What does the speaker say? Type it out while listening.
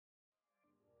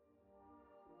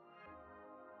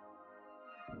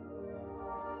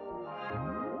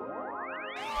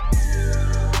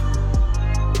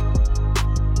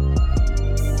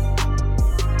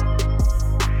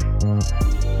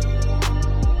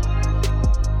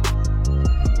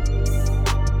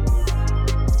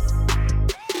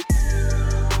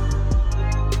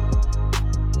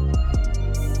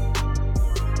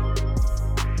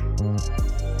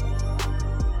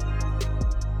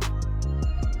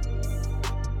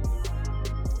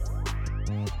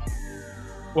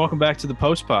Welcome back to the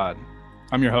Post Pod.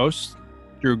 I'm your host,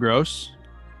 Drew Gross.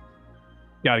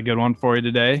 Got a good one for you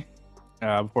today.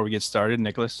 Before we get started,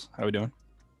 Nicholas, how we doing?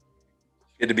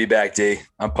 Good to be back, D.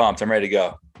 I'm pumped. I'm ready to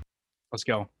go. Let's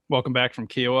go. Welcome back from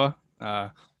Kiowa.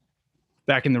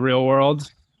 Back in the real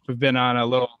world. We've been on a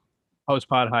little Post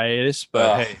Pod hiatus,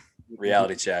 but hey,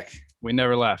 reality check. We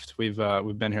never left. We've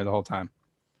been here the whole time.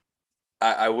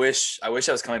 I wish I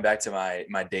was coming back to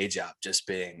my day job, just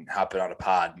being hopping on a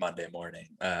pod Monday morning.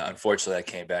 Unfortunately, I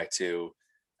came back to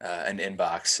an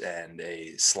inbox and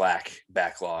a Slack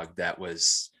backlog that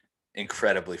was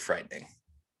incredibly frightening.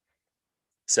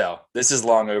 So this is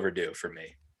long overdue for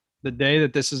me. The day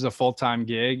that this is a full-time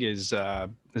gig is the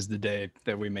day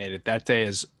that we made it. That day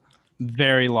is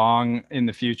very long in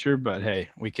the future, but hey,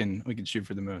 we can shoot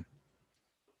for the moon.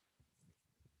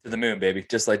 To the moon, baby,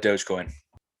 just like Dogecoin.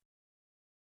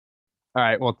 All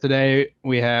right. Well, today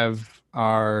we have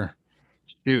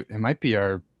it might be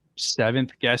our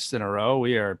 7th guest in a row.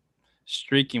 We are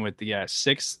streaking with the guests.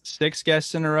 Six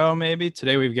guests in a row, maybe.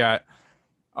 Today we've got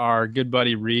our good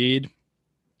buddy Reed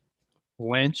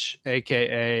Flinch,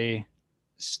 aka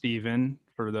Steven,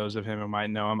 for those of him who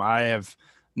might know him. I have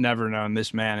never known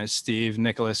this man as Steve.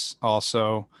 Nicholas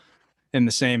also in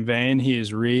the same vein. He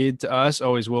is Reed to us,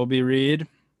 always will be Reed.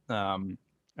 A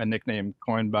nickname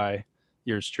coined by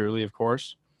yours truly, of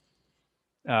course.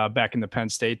 Back in the Penn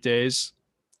State days,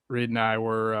 Reed and I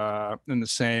were in the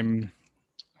same,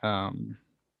 not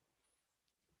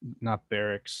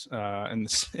barracks, in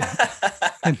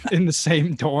the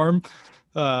same dorm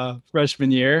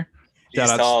freshman year.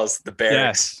 East Hall's the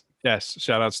barracks. Yes.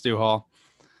 Shout out Stu Hall.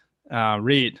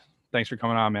 Reed, thanks for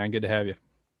coming on, man. Good to have you.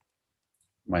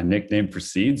 My nickname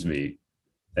precedes me.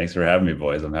 Thanks for having me,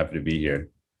 boys. I'm happy to be here.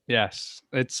 Yes,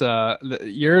 it's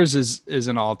yours is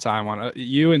an all-time one.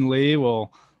 You and Lee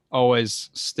will always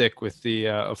stick with the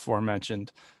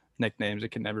aforementioned nicknames.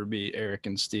 It can never be Eric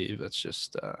and Steve. That's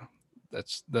just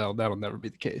that'll never be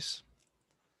the case.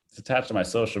 It's attached to my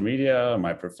social media,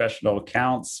 my professional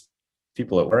accounts.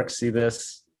 People at work see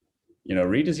this.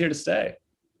 Reed is here to stay.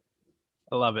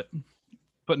 I love it.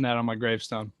 Putting that on my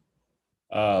gravestone.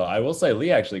 I will say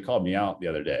Lee actually called me out the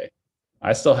other day.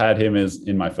 I still had him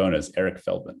in my phone as Eric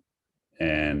Feldman.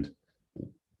 And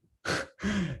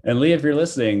Lee, if you're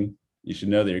listening, you should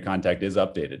know that your contact is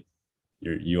updated.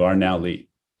 You are now Lee.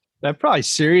 That probably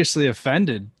seriously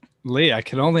offended Lee. I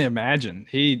can only imagine.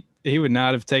 He would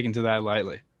not have taken to that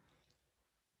lightly.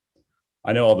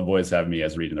 I know all the boys have me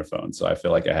as Reed in their phone, so I feel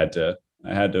like I had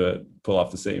to pull off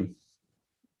the same.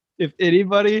 If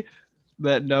anybody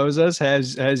that knows us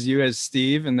has you as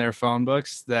Steve in their phone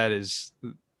books, that is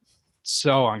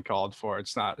so uncalled for.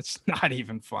 It's not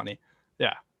even funny.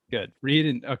 Yeah, good.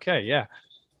 Read okay, yeah.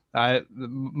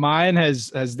 Mine has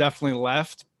definitely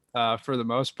left for the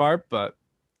most part, but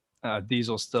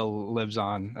Diesel still lives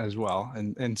on as well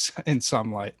in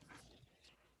some light.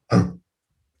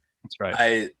 That's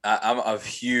right. I'm a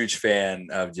huge fan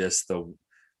of just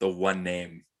the one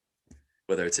name,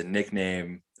 whether it's a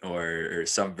nickname or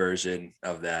some version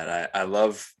of that.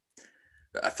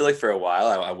 I feel like for a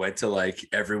while I went to like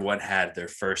everyone had their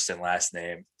first and last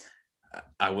name.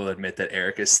 I will admit that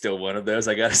Eric is still one of those.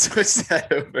 I got to switch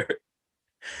that over.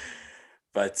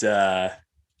 But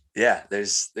yeah,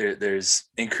 there's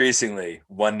increasingly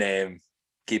one name.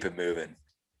 Keep it moving.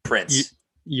 Prince.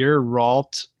 Your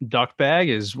Ralt duck bag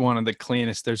is one of the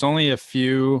cleanest. There's only a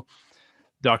few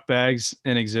duck bags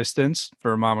in existence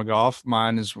for Mama Golf.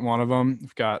 Mine is one of them.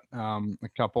 I've got a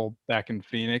couple back in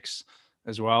Phoenix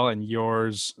as well, and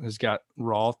yours has got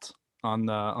Ralt on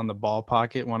the ball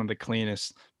pocket. One of the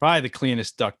cleanest, probably the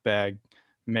cleanest duck bag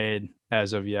made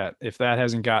as of yet. If that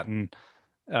hasn't gotten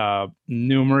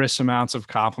numerous amounts of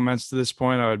compliments to this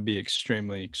point, I would be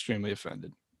extremely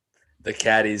offended. The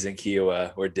caddies in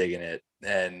Kiowa were digging it,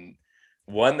 and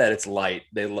one that it's light.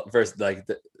 They first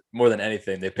more than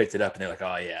anything, they picked it up and they're like,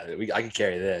 "Oh yeah, I can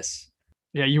carry this."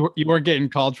 Yeah, you weren't getting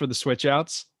called for the switch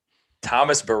outs.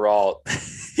 Thomas Baralt,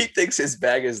 he thinks his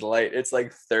bag is light. It's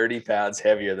like 30 pounds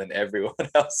heavier than everyone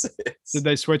else's. Did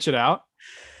they switch it out?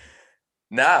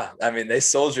 Nah, I mean, they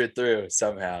soldiered through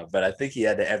somehow, but I think he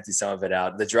had to empty some of it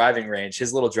out. The driving range,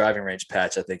 his little driving range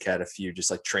patch, I think had a few just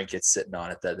like trinkets sitting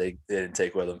on it that they didn't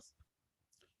take with them.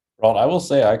 Ralt, I will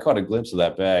say I caught a glimpse of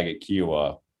that bag at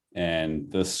Kiowa,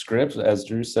 and the script, as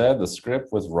Drew said, the script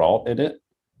with Ralt in it,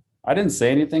 I didn't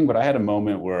say anything, but I had a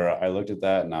moment where I looked at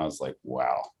that and I was like,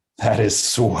 wow, that is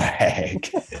swag.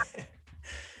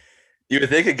 You would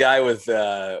think a guy with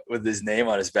his name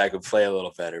on his back would play a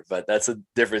little better, but that's a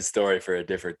different story for a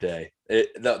different day.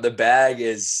 The bag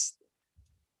is,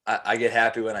 I get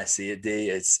happy when I see it, D.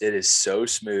 It is so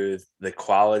smooth. The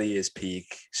quality is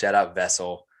peak. Shout out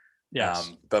Vessel.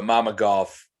 Yes. But Mama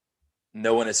Golf,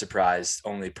 no one is surprised,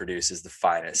 only produces the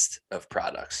finest of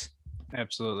products.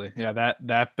 Absolutely. Yeah,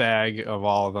 that bag of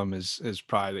all of them is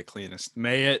probably the cleanest.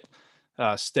 May it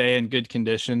stay in good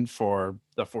condition for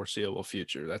the foreseeable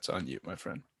future. That's on you, my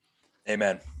friend.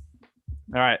 Amen.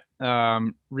 All right.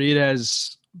 Reed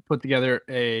has put together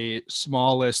a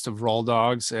small list of roll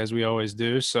dogs, as we always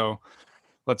do. So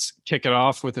let's kick it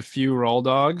off with a few roll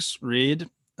dogs. Reed,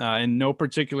 in no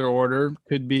particular order,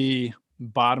 could be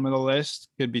bottom of the list,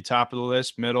 could be top of the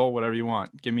list, middle, whatever you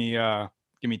want. Give me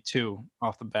two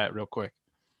off the bat real quick.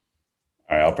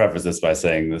 All right, I'll preface this by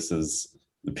saying this is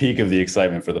the peak of the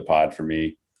excitement for the pod for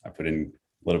me. I put in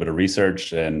a little bit of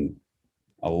research and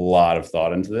a lot of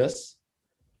thought into this.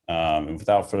 And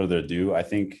without further ado, I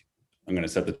think I'm going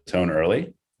to set the tone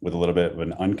early with a little bit of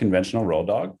an unconventional roll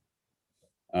dog.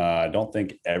 I don't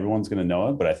think everyone's going to know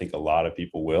it, but I think a lot of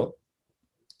people will.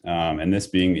 And this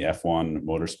being the F1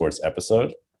 Motorsports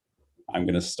episode, I'm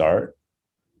going to start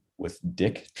with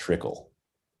Dick Trickle.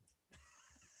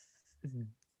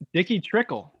 Dickie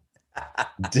Trickle.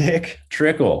 Dick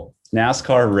Trickle,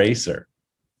 NASCAR racer.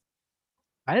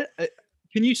 Can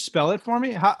you spell it for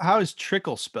me? How is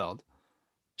Trickle spelled?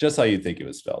 Just how you think it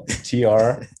was spelled.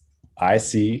 Trickle.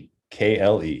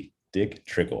 Dick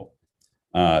Trickle.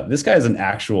 This guy is an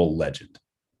actual legend.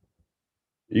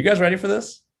 Are you guys ready for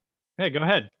this? Hey, go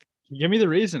ahead. Give me the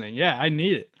reasoning. Yeah, I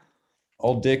need it.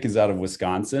 Old Dick is out of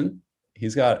Wisconsin.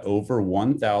 He's got over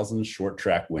 1,000 short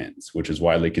track wins, which is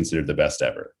widely considered the best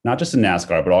ever. Not just in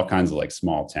NASCAR, but all kinds of like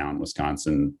small town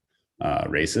Wisconsin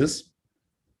races.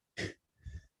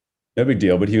 No big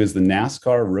deal, but he was the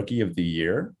NASCAR Rookie of the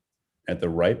Year at the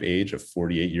ripe age of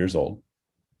 48 years old.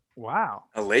 Wow.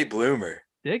 A late bloomer,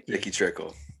 Dickie. Dickie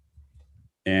Trickle.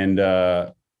 And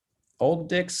old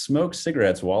Dick smoked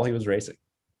cigarettes while he was racing.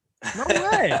 No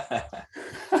way.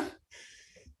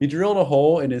 He drilled a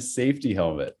hole in his safety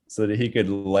helmet so that he could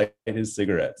light his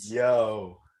cigarettes.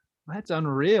 Yo. That's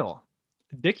unreal.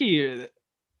 Dickie,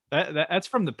 that's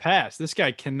from the past. This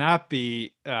guy cannot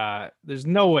be there's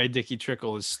no way Dickie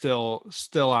Trickle is still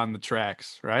on the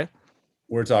tracks, right?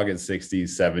 We're talking 60s,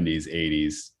 70s,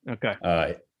 80s.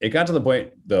 Okay. It got to the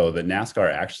point, though, that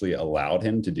NASCAR actually allowed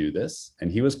him to do this,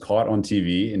 and he was caught on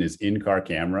TV in his in-car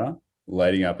camera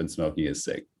lighting up and smoking his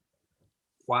cig.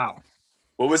 Wow.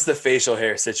 What was the facial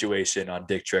hair situation on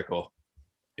Dick Trickle?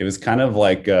 It was kind of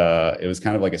like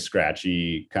a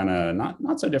scratchy, kind of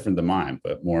not so different than mine,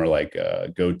 but more like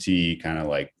a goatee, kind of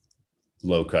like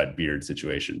low cut beard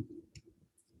situation.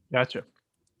 Gotcha.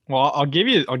 Well, I'll give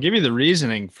you the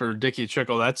reasoning for Dickie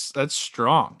Trickle. That's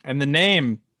strong. And the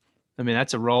name, I mean,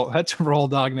 that's a roll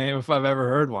dog name if I've ever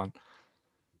heard one.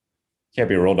 Can't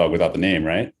be a roll dog without the name,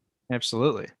 right?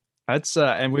 Absolutely. That's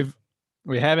and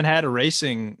we haven't had a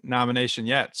racing nomination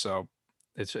yet, so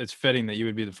it's fitting that you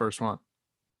would be the first one.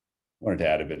 Wanted to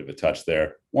add a bit of a touch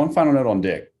there. One final note on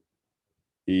Dick.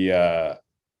 He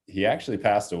actually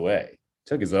passed away,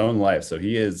 took his own life. So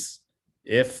he is,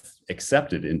 if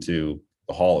accepted into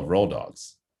the Hall of Roll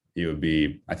Dogs, he would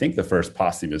be, I think, the first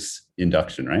posthumous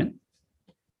induction, right?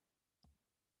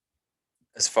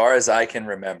 As far as I can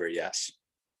remember, yes.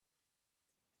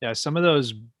 Yeah, some of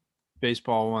those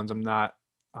baseball ones I'm not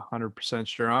 100%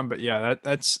 sure on, but yeah,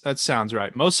 that sounds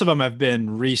right. Most of them have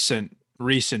been recent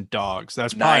dogs.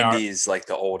 That's probably 90s, like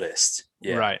the oldest.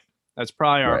 Yeah. Right. That's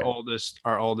probably our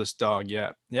Right. oldest dog.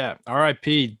 Yeah. Yeah.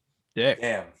 R.I.P. Dick.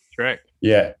 Damn. Trick.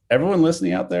 Yeah. Everyone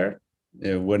listening out there,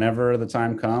 whenever the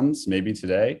time comes, maybe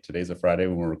today's a Friday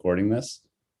when we're recording this,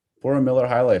 pour a Miller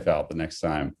High Life out the next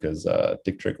time because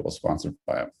Dick Trickle is sponsored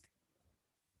by him.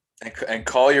 And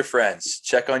call your friends.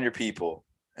 Check on your people,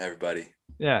 everybody.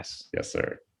 Yes. Yes,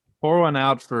 sir. Pour one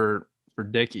out for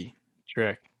Dickie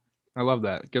Trick. I love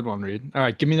that. Good one, Reed. All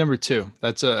right, give me number 2.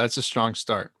 That's a strong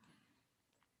start.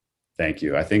 Thank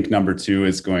you. I think number 2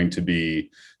 is going to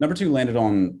be number 2 landed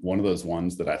on one of those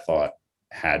ones that I thought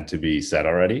had to be said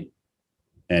already.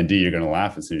 And D, you're going to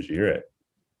laugh as soon as you hear it.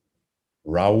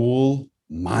 Raul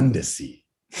Mondesi.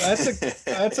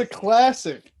 That's a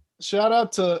classic. Shout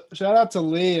out to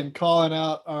Lee and calling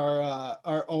out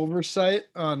our oversight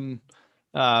on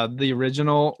the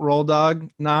original Roll Dog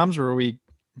noms, where we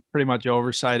pretty much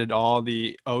oversighted all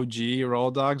the OG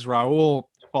Roll Dogs. Raul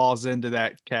falls into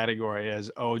that category as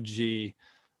OG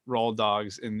Roll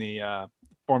Dogs in the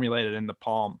formulated in the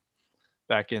Palm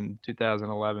back in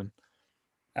 2011.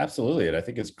 Absolutely. And I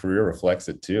think his career reflects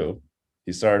it too.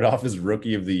 He started off as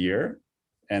Rookie of the Year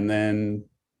and then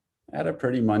had a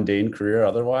pretty mundane career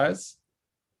otherwise.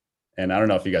 And I don't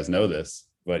know if you guys know this,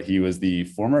 but he was the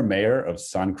former mayor of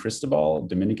San Cristobal,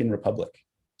 Dominican Republic.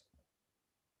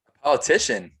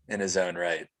 Politician in his own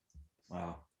right.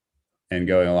 Wow. And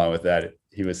going along with that,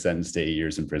 he was sentenced to 8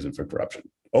 years in prison for corruption.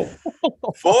 Oh,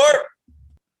 4.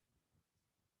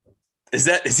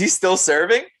 Is he still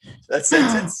serving that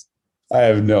sentence? I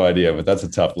have no idea, but that's a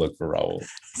tough look for Raul.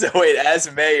 So wait, as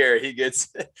mayor, he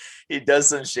does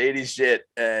some shady shit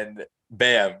and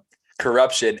bam,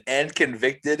 corruption and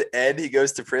convicted, and he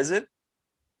goes to prison.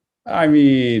 I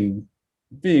mean,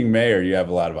 being mayor, you have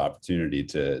a lot of opportunity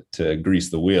to grease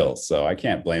the wheels, so I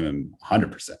can't blame him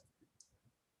 100%.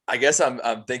 I guess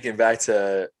I'm thinking back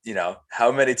to,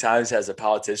 how many times has a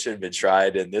politician been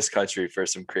tried in this country for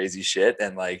some crazy shit,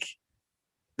 and like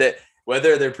that,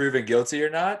 whether they're proven guilty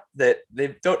or not, that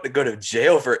they don't go to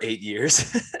jail for 8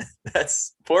 years.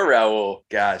 That's poor Raul.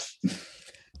 Gosh,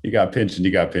 you got pinched and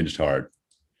you got pinched hard.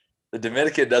 The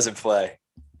Dominican doesn't play.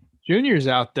 Junior's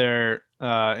out there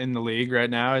in the league right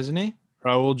now, isn't he?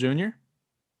 Raul Jr.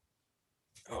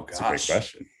 Oh gosh, that's a great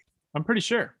question. I'm pretty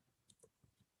sure.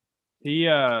 He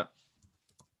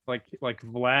like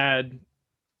Vlad,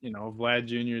 Vlad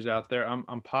Jr.'s out there.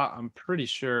 I'm pretty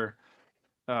sure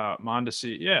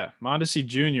Mondesi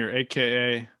Jr.,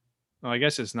 aka I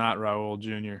guess it's not Raul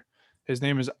Jr. His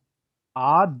name is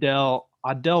Adelberto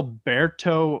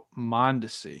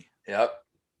Mondesi. Yep.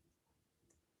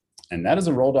 And that is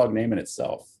a roll dog name in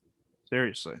itself.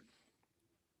 Seriously.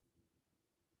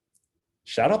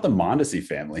 Shout out the Mondesi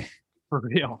family. For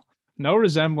real. No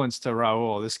resemblance to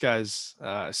Raul. This guy's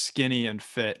skinny and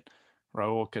fit.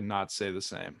 Raul could not say the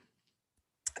same.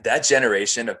 That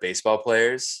generation of baseball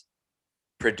players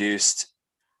produced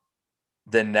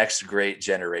the next great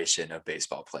generation of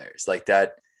baseball players. Like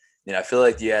that, I feel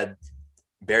like you had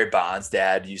Barry Bonds'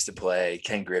 dad used to play,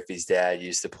 Ken Griffey's dad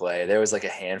used to play. There was like a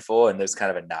handful, and there's kind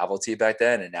of a novelty back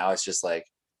then. And now it's just like,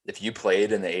 if you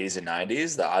played in the 80s and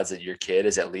 90s, the odds that your kid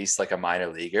is at least like a minor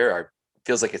leaguer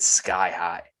feels like it's sky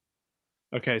high.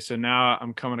 Okay, so now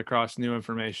I'm coming across new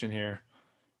information here.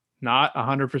 Not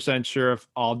 100% sure if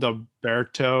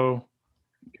Aldoberto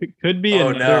could be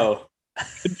no.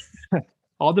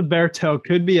 Aldoberto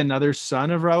could be another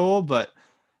son of Raul, but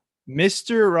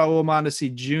Mr. Raul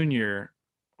Mondesi Jr.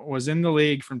 was in the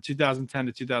league from 2010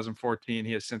 to 2014.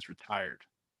 He has since retired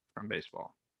from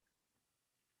baseball.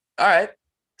 All right.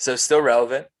 So still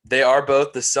relevant. They are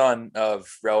both the son of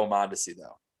Raul Mondesi,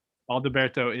 though.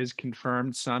 Aldoberto is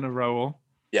confirmed son of Raul.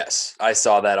 Yes, I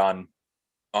saw that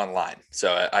online,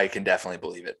 so I can definitely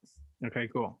believe it. Okay,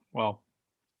 cool. Well,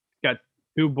 got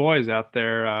 2 boys out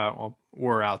there.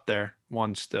 We're out there.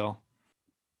 One still.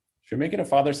 Should make it a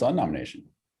father-son nomination.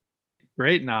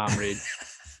 Great nom, Reed.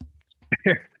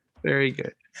 Very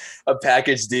good. A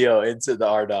package deal into the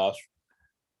RDOF.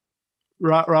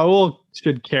 Raul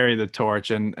should carry the torch,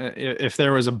 and if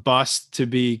there was a bust to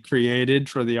be created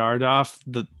for the RDOF,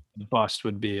 the bust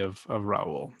would be of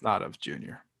Raul, not of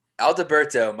Junior.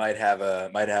 Aldoberto might have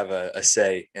a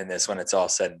say in this when it's all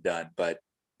said and done, but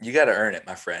you got to earn it,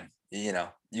 my friend. You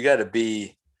got to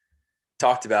be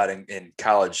talked about in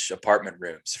college apartment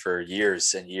rooms for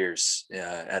years and years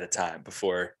at a time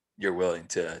before you're willing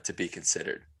to be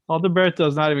considered. Aldoberto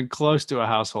is not even close to a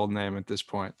household name at this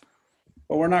point.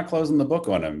 But we're not closing the book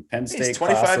on him. Penn State. He's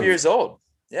 25 years old.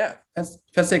 Yeah.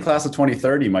 Penn State class of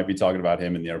 2030 might be talking about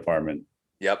him in their apartment.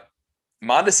 Yep.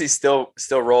 Mondesi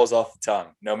still rolls off the tongue,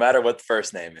 no matter what the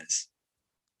first name is.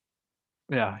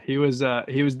 Yeah, he was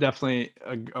definitely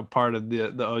a part of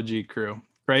the OG crew.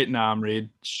 Great nom, Reed.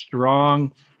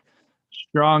 Strong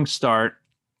start.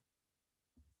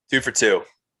 2 for 2.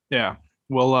 Yeah.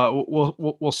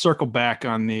 We'll circle back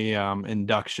on the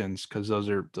inductions because those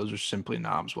are simply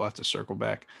noms. We'll have to circle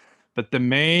back. But the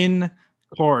main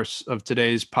course of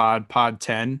today's pod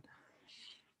 10,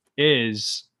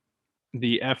 is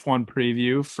the F1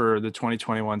 preview for the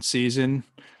 2021 season.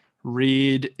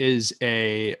 Reed is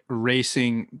a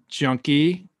racing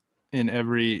junkie in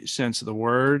every sense of the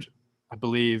word. I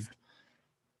believe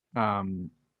Father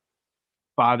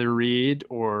Reed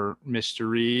or Mr.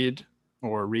 Reed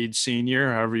or Reed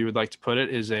Sr., however you would like to put it,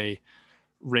 is a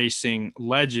racing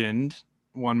legend,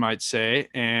 one might say.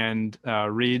 And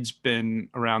Reed's been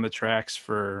around the tracks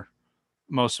for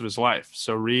most of his life.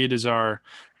 So Reed is our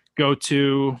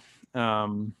go-to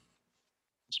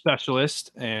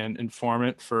specialist and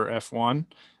informant for F1.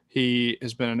 He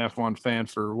has been an F1 fan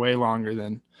for way longer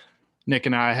than Nick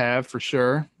and I have, for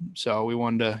sure. So we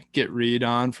wanted to get Reed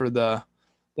on for the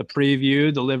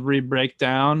preview, the livery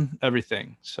breakdown,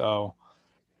 everything. So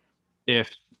if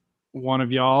one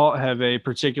of y'all have a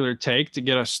particular take to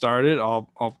get us started,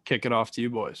 I'll kick it off to you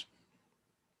boys.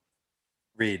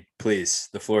 Reed, please,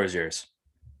 the floor is yours.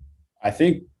 I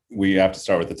think we have to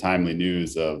start with the timely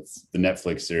news of the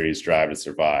Netflix series Drive to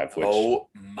Survive, which Oh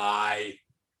my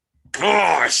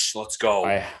gosh, let's go.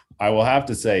 I will have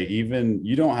to say, even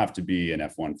you don't have to be an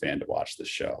F1 fan to watch this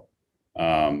show.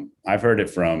 I've heard it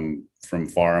from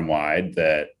far and wide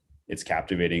that it's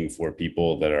captivating for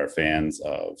people that are fans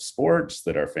of sports,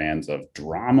 that are fans of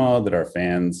drama, that are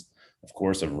fans, of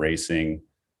course, of racing.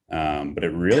 But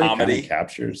it really kind of Comedy.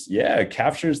 captures, yeah, it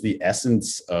captures the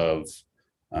essence of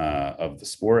the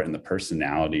sport and the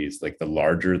personalities, like the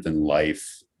larger than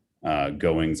life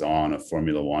goings on of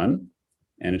Formula One.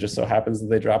 And it just so happens that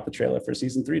they dropped the trailer for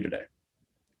season 3 today.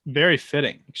 Very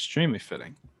fitting, extremely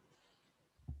fitting.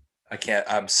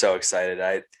 I'm so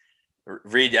excited.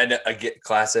 Reed, I know, I get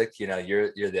classic. You know,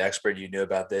 you're the expert. You knew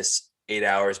about this 8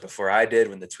 hours before I did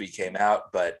when the tweet came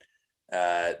out. But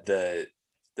the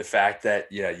fact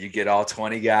that you get all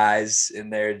 20 guys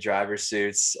in their driver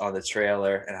suits on the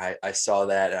trailer, and I saw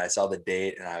that, and I saw the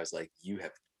date, and I was like, you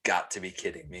have got to be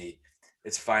kidding me!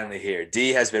 It's finally here. D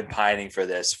has been pining for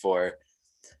this for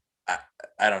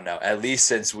I don't know, at least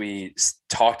since we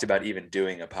talked about even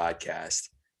doing a podcast,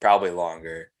 probably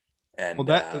longer. And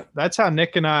well, that's how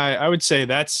Nick and I would say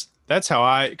that's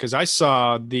how because I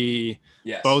saw the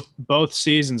yes. both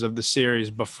seasons of the series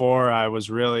before I was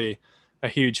really a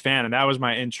huge fan, and that was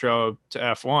my intro to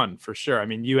F1 for sure. I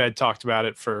mean, you had talked about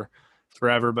it for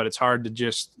forever, but it's hard to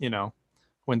just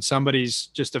when somebody's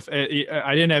just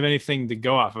I didn't have anything to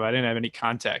go off of. I didn't have any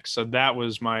context, so that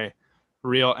was my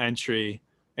real entry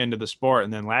into the sport.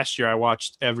 And then last year I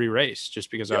watched every race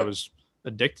just because I was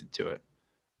addicted to it.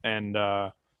 And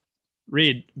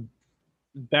Reed,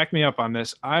 back me up on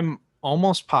this. I'm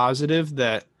almost positive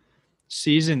that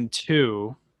season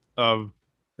 2 of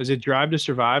is it Drive to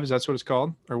Survive? Is that what it's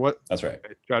called? Or what? That's right.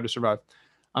 Drive to Survive.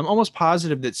 I'm almost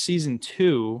positive that season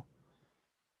 2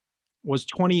 was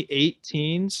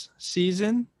 2018's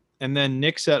season. And then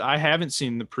Nick said, I haven't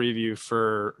seen the preview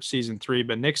for season 3,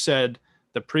 but Nick said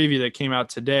the preview that came out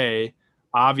today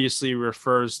obviously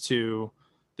refers to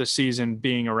the season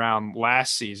being around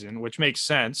last season, which makes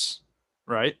sense,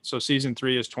 right? So season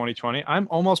 3 is 2020. I'm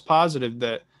almost positive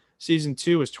that season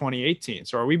 2 is 2018.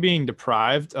 So are we being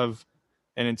deprived of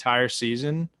an entire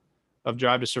season of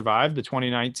Drive to Survive, the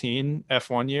 2019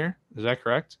 F1 year? Is that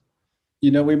correct?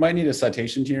 We might need a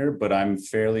citation here, but I'm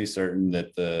fairly certain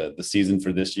that the season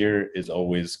for this year is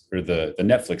always, or the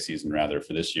Netflix season rather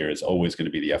for this year is always going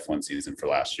to be the F1 season for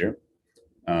last year.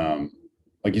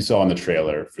 Like you saw in the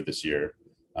trailer for this year,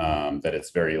 that it's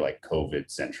very like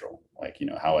COVID central, like,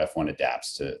 how F1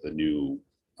 adapts to the new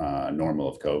normal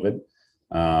of COVID.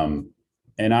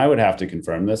 And I would have to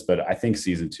confirm this, but I think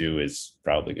season 2 is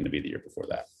probably going to be the year before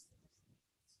that.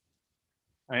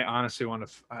 I honestly want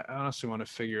to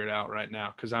figure it out right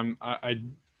now because okay.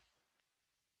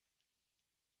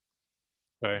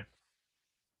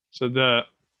 So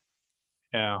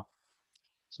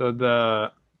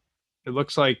it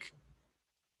looks like,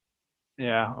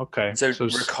 yeah. Okay. So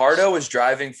Ricardo was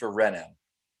driving for Renault.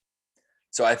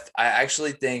 So I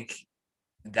actually think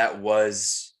that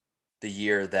was the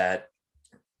year that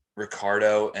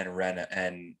Ricardo and Renault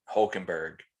and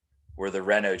Hulkenberg were the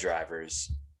Renault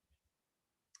drivers,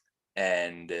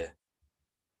 and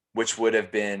which would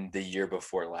have been the year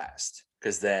before last,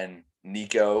 because then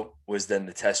Nico was then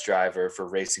the test driver for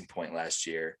Racing Point last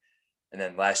year, and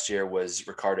then last year was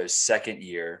Ricardo's second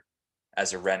year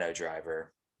as a Renault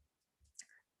driver.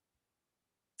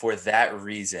 For that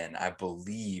reason, I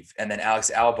believe, and then Alex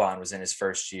Albon was in his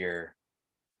first year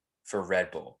for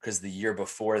Red Bull, because the year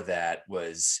before that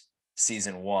was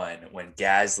season 1 when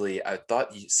Gasly, I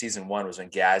thought season 1 was when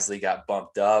Gasly got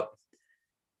bumped up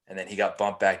and then he got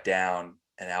bumped back down,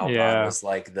 and Albon was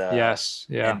like the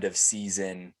end of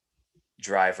season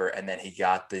driver, and then he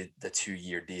got the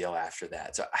 2-year deal after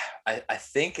that. So I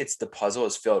think it's the puzzle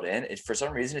is filled in. For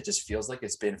some reason, it just feels like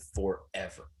it's been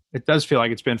forever. It does feel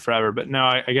like it's been forever, but no,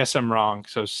 I guess I'm wrong.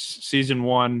 So season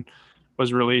 1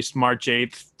 was released March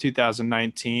 8th,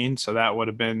 2019. So that would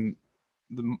have been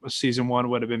season 1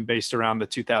 would have been based around the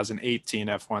 2018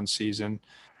 F1 season.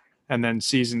 And then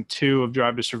season 2 of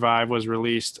Drive to Survive was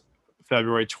released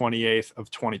February 28th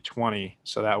of 2020.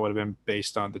 So that would have been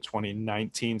based on the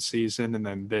 2019 season. And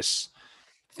then this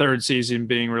third season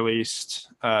being released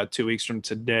 2 weeks from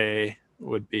today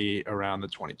would be around the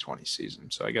 2020 season.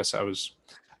 So I guess I was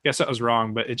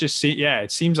wrong, but it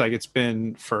seems like it's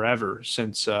been forever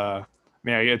since,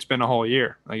 it's been a whole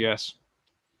year, I guess.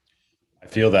 I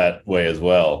feel that way as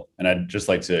well. And I'd just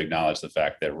like to acknowledge the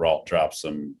fact that Ralt dropped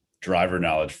some driver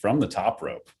knowledge from the top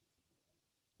rope.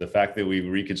 the fact that we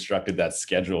reconstructed that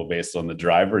schedule based on the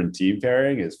driver and team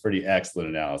pairing is pretty excellent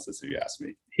analysis, if you ask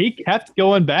me. He kept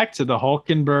going back to the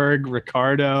Hulkenberg,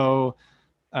 Ricardo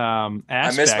I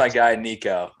aspect. miss my guy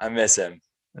Nico. I miss him.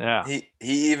 Yeah.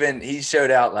 He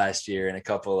showed out last year in a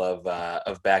couple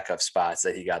of backup spots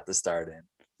that he got the start in.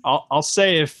 I'll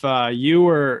say if you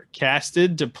were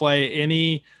casted to play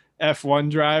any F1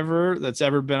 driver that's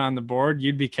ever been on the board,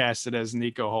 you'd be casted as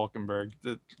Nico Hulkenberg.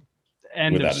 The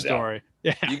end Without of story.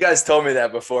 Yeah. You guys told me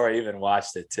that before I even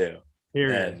watched it too.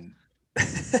 Period.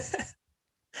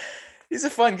 He's a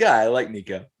fun guy. I like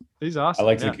Nico. He's awesome. I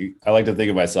like to think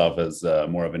of myself as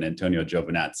more of an Antonio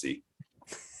Giovinazzi.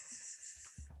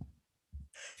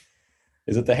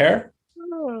 Is it the hair?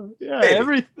 Yeah, Maybe.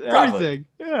 everything.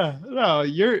 Yeah, no,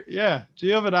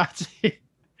 Giovinazzi.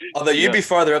 Although you'd be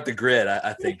farther up the grid,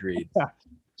 I think, Reed. Yeah.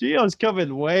 Gio's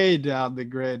coming way down the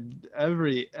grid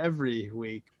every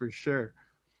week for sure.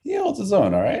 He holds his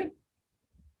own, all right.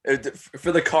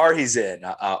 For the car he's in,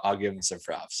 I'll give him some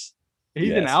props.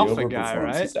 He's an alpha guy,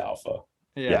 right? He's alpha.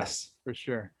 Yeah, yes, for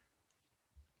sure.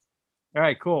 All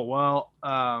right, cool. Well,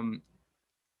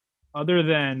 other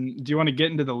than, do you want to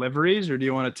get into the liveries, or do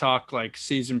you want to talk like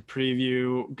season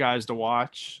preview, guys to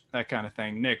watch, that kind of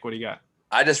thing? Nick, what do you got?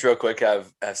 I just real quick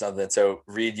have something. So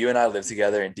Reed, you and I lived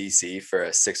together in DC for a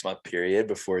 6-month period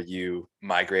before you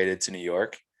migrated to New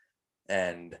York.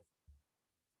 And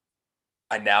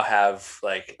I now have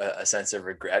like a sense of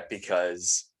regret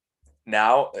because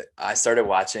now I started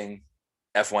watching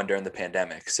F1 during the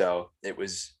pandemic. So it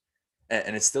was,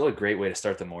 and it's still a great way to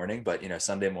start the morning, but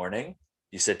Sunday morning,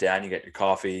 you sit down, you get your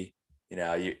coffee,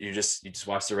 you just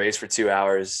watch the race for 2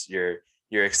 hours.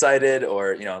 You're excited,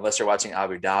 or, unless you're watching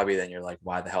Abu Dhabi, then you're like,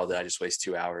 why the hell did I just waste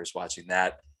 2 hours watching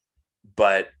that?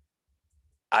 But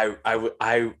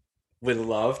I would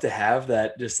love to have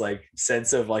that just like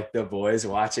sense of like the boys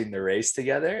watching the race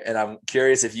together. And I'm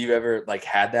curious if you've ever like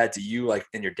had that. Do you like,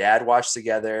 and your dad watch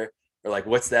together, or like,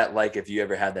 what's that like if you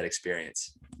ever had that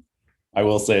experience? I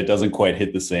will say it doesn't quite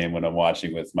hit the same when I'm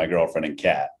watching with my girlfriend and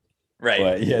cat. Right.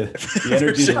 But yeah, the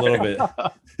energy's a little bit.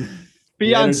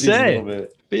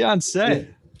 Beyonce.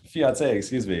 Fiance,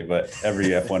 excuse me. But every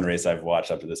F1 race I've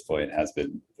watched up to this point has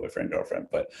been boyfriend, girlfriend.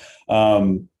 But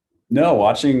no,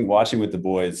 watching with the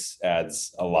boys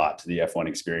adds a lot to the F1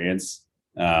 experience.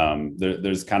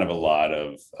 There's kind of a lot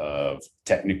of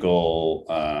technical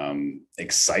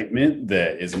excitement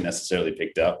that isn't necessarily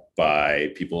picked up by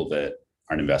people that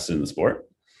aren't invested in the sport.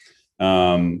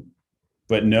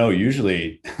 But no,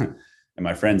 usually, and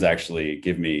my friends actually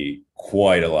give me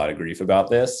quite a lot of grief about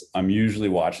this. I'm usually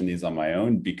watching these on my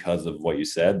own because of what you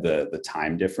said, the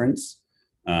time difference.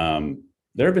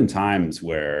 There have been times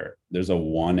where there's a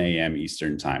 1 a.m.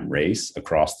 Eastern time race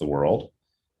across the world,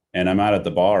 and I'm out at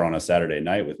the bar on a Saturday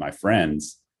night with my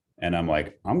friends, and I'm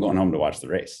like, I'm going home to watch the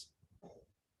race.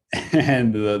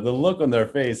 And the look on their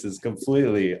face is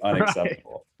completely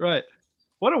unacceptable. Right.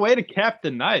 What a way to cap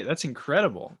the night. That's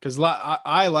incredible. Because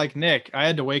I, like Nick, I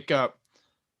had to wake up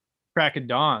crack of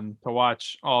dawn to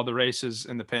watch all the races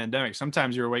in the pandemic.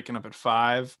 Sometimes you were waking up at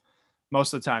 5,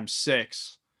 most of the time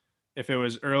 6. If it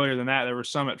was earlier than that, there were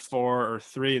some at 4 or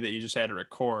 3 that you just had to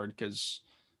record because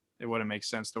it wouldn't make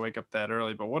sense to wake up that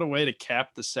early. But what a way to cap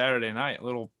the Saturday night. A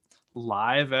little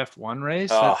live F1 race.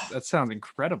 Oh. That sounds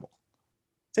incredible.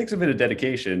 Takes a bit of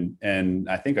dedication, and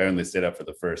I think I only stayed up for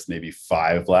the first maybe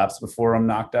 5 laps before I'm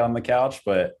knocked out on the couch,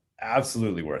 but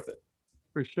absolutely worth it.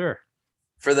 For sure.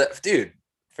 For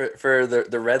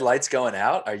the red lights going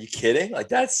out, are you kidding? Like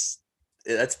that's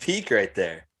peak right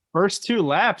there. First 2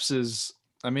 laps is,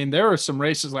 there were some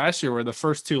races last year where the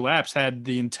first 2 laps had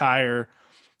the entire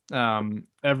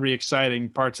every exciting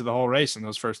parts of the whole race in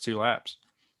those first 2 laps.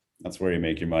 That's where you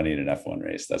make your money in an F1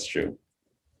 race. That's true.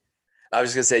 I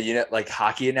was just gonna say, like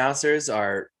hockey announcers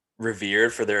are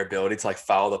revered for their ability to like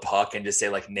follow the puck and just say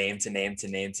like name to name to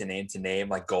name to name to name,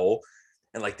 like goal.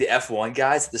 And like the F1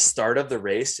 guys at the start of the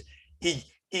race,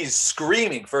 he's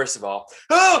screaming, first of all,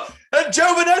 oh, and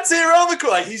Giovinazzi around the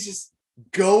corner. Like he's just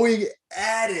going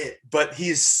at it, but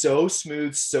he's so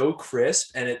smooth, so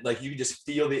crisp, and it like you can just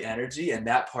feel the energy. And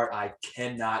that part I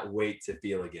cannot wait to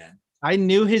feel again. I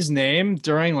knew his name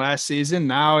during last season.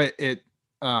 Now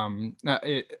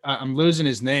I'm losing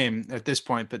his name at this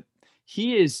point, but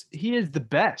he is the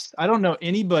best. I don't know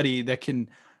anybody that can.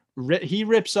 He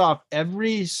rips off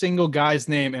every single guy's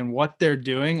name and what they're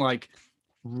doing like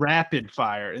rapid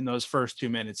fire in those first 2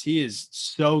 minutes. He is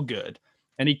so good,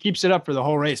 and he keeps it up for the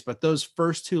whole race. But those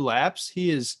first 2 laps, he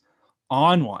is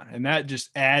on one, and that just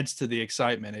adds to the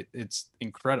excitement. It's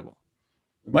incredible.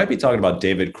 We might be talking about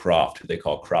David Croft, who they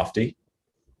call Crofty.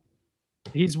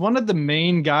 He's one of the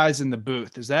main guys in the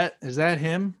booth. Is that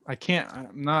him? That's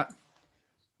not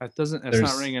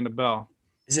There's ringing a bell.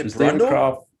 Is it there's David Brundle?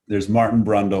 Croft. There's Martin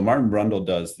Brundle. Martin Brundle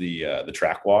does the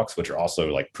track walks, which are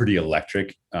also like pretty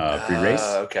electric pre-race.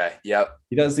 Okay. Yep.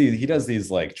 He does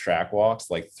these like track walks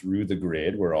like through the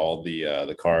grid where all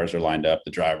the cars are lined up,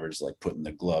 the drivers like putting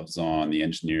the gloves on, the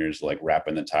engineers like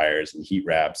wrapping the tires and heat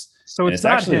wraps. So And it's it's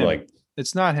not actually him. like,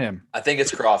 It's not him. I think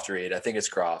it's Croft, Reed. I think it's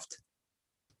Croft.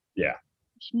 yeah,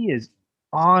 He is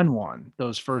on one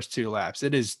those first 2 laps.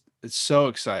 It's so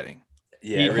exciting.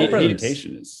 Yeah, He- the it whole really is.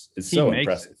 presentation is He so makes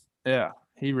impressive. Yeah,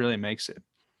 he really makes it.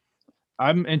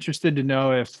 I'm interested to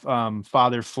know if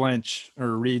Father Flinch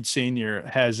or Reed Senior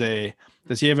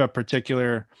does he have a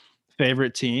particular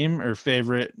favorite team or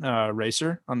favorite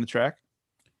racer on the track?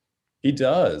 He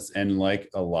does. And like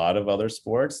a lot of other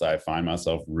sports, I find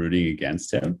myself rooting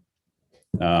against him.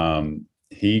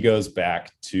 He goes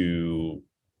back to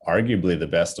arguably the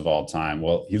best of all time.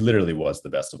 Well, he literally was the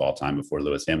best of all time before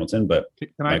Lewis Hamilton, but Can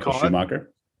I Michael call it?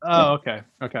 Schumacher. Oh, okay.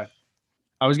 Okay.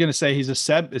 I was gonna say he's a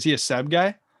Seb. Is he a Seb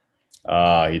guy?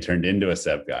 He turned into a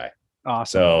Seb guy.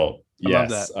 Awesome. So I love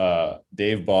yes,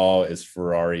 Dave Ball is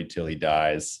Ferrari till he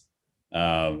dies.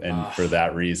 And for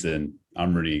that reason,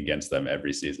 I'm rooting against them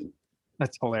every season.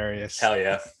 That's hilarious. Hell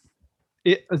yeah.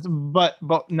 But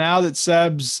now that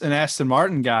Seb's an Aston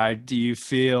Martin guy, do you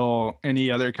feel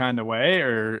any other kind of way?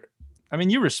 Or, I mean,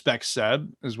 you respect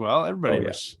Seb as well. Everybody,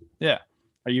 yeah.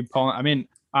 Are you pulling? I mean,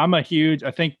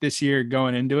 I think this year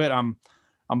going into it, I'm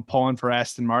pulling for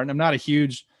Aston Martin. I'm not a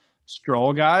huge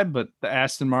Stroll guy, but the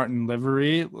Aston Martin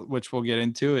livery, which we'll get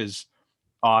into, is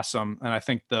awesome. And I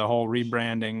think the whole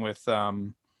rebranding with,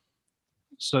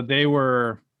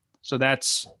 so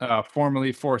that's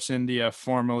formerly Force India,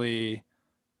 formerly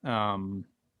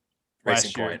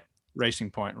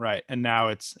Racing Point, right? And now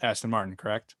it's Aston Martin,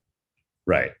 correct?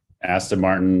 Right. Aston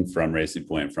Martin from Racing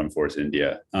Point from Force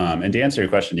India. And to answer your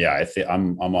question, yeah, I think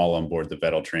I'm all on board the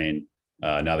Vettel train.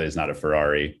 Now that he's not a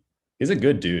Ferrari, he's a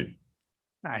good dude.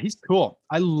 Nah, he's cool.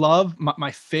 I love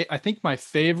I think my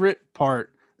favorite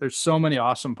part. There's so many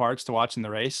awesome parts to watching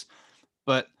the race,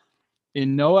 but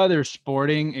in no other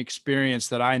sporting experience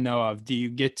that I know of do you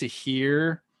get to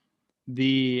hear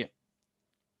the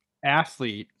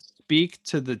athlete speak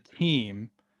to the team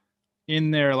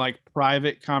in their like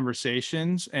private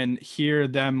conversations and hear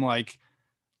them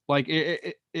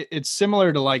it's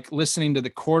similar to like listening to the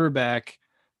quarterback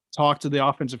talk to the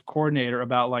offensive coordinator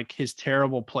about like his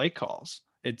terrible play calls.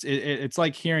 It's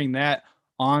like hearing that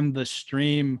on the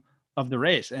stream of the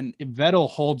race, and Vettel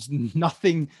holds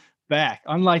nothing back.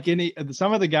 Unlike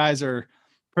some of the guys are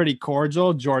pretty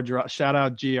cordial. George, shout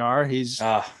out GR. He's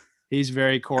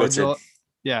very cordial. Gutted.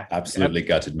 Yeah, absolutely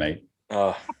gutted, mate.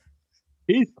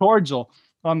 He's cordial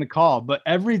on the call, but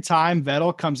every time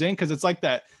Vettel comes in, because it's like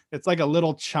that, it's like a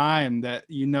little chime that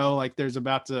like there's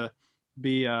about to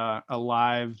be a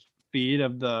live feed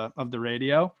of the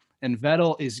radio. And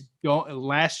Vettel is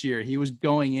last year he was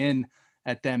going in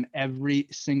at them every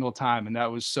single time, and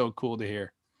that was so cool to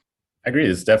hear. I agree.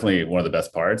 It's definitely one of the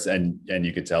best parts. And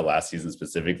you could tell last season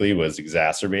specifically was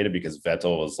exacerbated because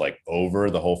Vettel was like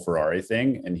over the whole Ferrari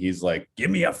thing. And he's like,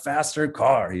 give me a faster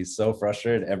car. He's so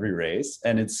frustrated every race.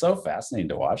 And it's so fascinating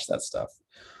to watch that stuff.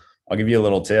 I'll give you a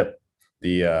little tip.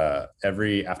 After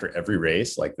every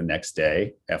race, like the next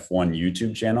day, F1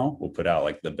 YouTube channel will put out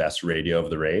like the best radio of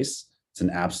the race. It's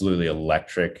an absolutely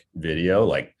electric video,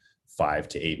 like 5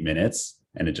 to 8 minutes.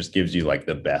 And it just gives you like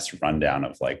the best rundown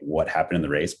of like what happened in the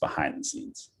race behind the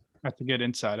scenes. That's a good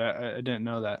insight. I didn't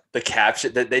know that. The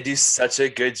caption that they do such a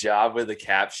good job with the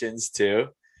captions too.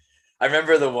 I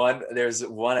remember there's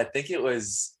one, I think it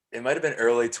might have been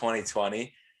early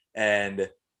 2020, and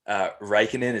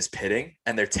Raikkonen is pitting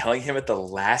and they're telling him at the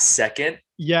last second,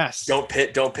 yes, don't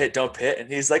pit.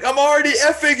 And he's like, I'm already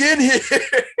effing in here.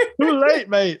 Too late,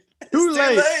 mate. Too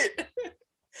late.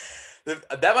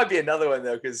 That might be another one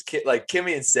though, because like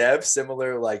Kimmy and Seb,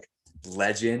 similar like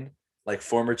legend, like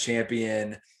former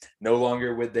champion, no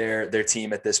longer with their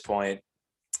team at this point,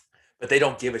 but they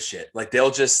don't give a shit. Like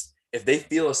they'll just, if they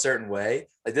feel a certain way,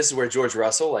 like this is where George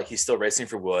Russell, like he's still racing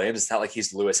for Williams. It's not like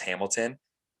he's Lewis Hamilton.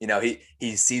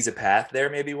 He sees a path there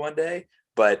maybe one day,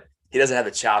 but he doesn't have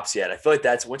the chops yet. I feel like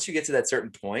that's once you get to that certain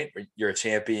point where you're a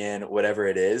champion, whatever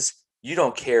it is, you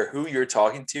don't care who you're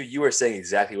talking to. You are saying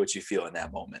exactly what you feel in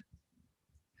that moment.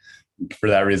 For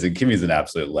that reason, Kimmy's an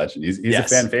absolute legend. He's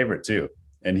Yes. a fan favorite too.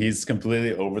 And he's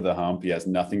completely over the hump. He has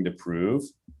nothing to prove.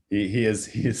 He has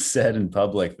said in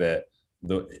public that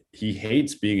he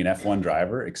hates being an F1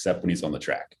 driver except when he's on the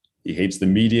track. He hates the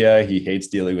media. He hates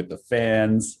dealing with the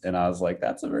fans. And I was like,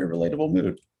 that's a very relatable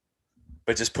mood.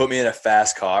 but just put me in a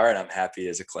fast car and I'm happy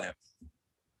as a clam.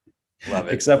 Love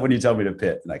it. Except when you tell me to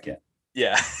pit and I can't.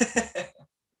 Yeah.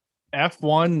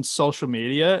 F1 social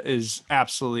media is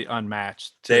absolutely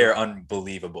unmatched. They are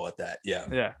unbelievable at that. Yeah.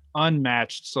 Yeah.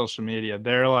 Unmatched social media.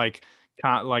 They're like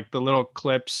the little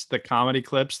clips, the comedy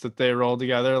clips that they roll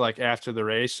together like after the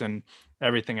race, and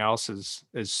everything else is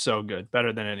so good.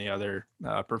 Better than any other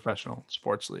professional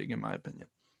sports league, in my opinion.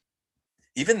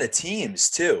 Even the teams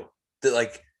too.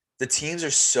 The teams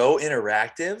are so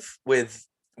interactive with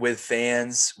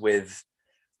fans, with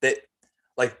that.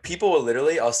 Like people will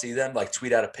literally, I'll see them like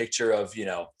tweet out a picture of,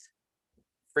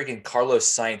 freaking Carlos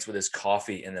Sainz with his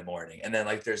coffee in the morning. And then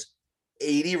like there's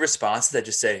 80 responses that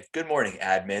just say, "Good morning,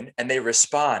 admin." And they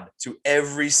respond to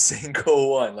every single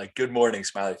one, like, "Good morning,"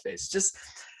 smiley face. Just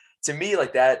to me,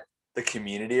 like that, the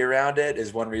community around it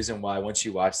is one reason why once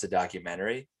you watch the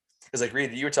documentary, because like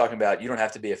Reed, you were talking about, you don't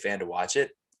have to be a fan to watch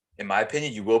it. In my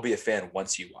opinion, you will be a fan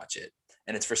once you watch it.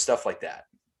 And it's for stuff like that.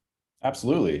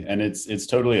 Absolutely. And it's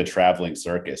totally a traveling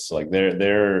circus. Like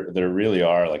there really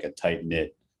are like a tight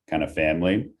knit kind of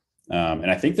family. And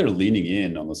I think they're leaning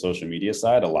in on the social media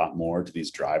side a lot more to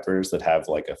these drivers that have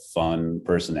like a fun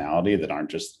personality that aren't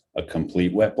just a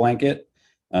complete wet blanket.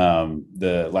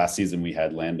 The last season we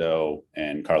had Lando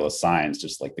and Carlos Sainz,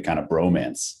 just like the kind of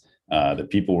bromance that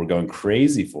people were going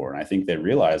crazy for. And I think they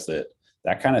realized that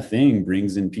that kind of thing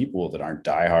brings in people that aren't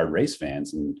diehard race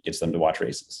fans and gets them to watch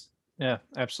races. Yeah,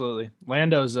 absolutely.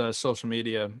 Lando's a social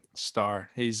media star.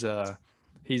 He's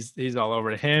all over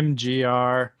it. Him,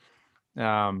 GR,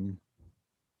 the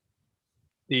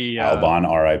Albon,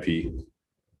 RIP.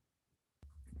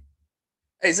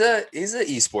 He's a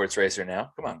esports racer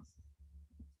now. Come on.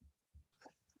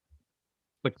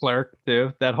 Leclerc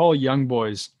too. That whole Young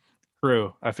Boys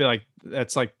crew. I feel like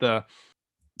that's like the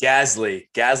Gasly.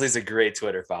 Gasly's a great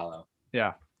Twitter follow.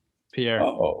 Yeah. Pierre.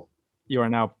 Oh, You are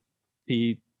now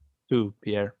P2,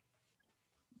 Pierre.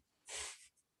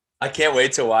 I can't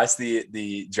wait to watch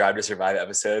the Drive to Survive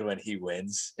episode when he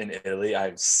wins in Italy.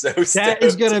 I'm so stoked. That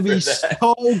is gonna be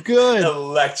so good.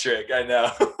 Electric, I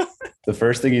know. the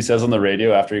first thing he says on the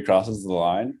radio after he crosses the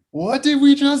line, "What did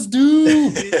we just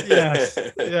do?"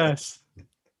 Yes.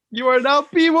 You are now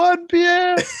P1,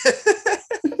 Pierre.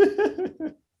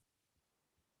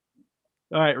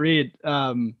 All right, Reed.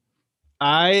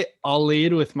 I'll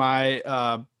lead with my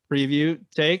preview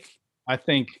take. I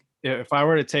think if I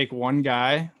were to take one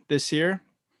guy this year,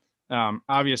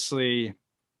 obviously,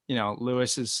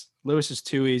 Lewis is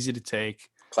too easy to take.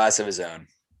 Class of his own.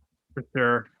 For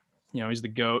sure. He's the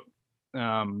GOAT.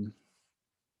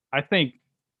 I think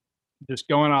just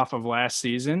going off of last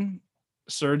season,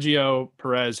 Sergio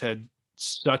Perez had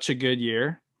such a good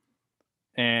year,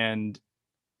 and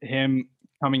him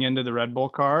coming into the Red Bull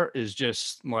car is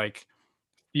just like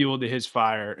fuel to his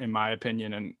fire, in my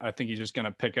opinion. And I think he's just going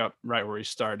to pick up right where he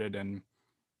started. And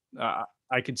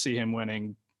I could see him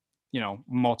winning,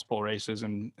 multiple races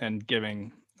and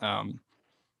giving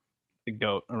the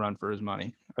GOAT a run for his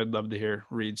money. I'd love to hear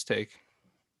Reed's take.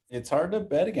 It's hard to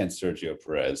bet against Sergio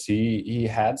Perez. He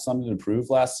had something to prove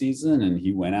last season, and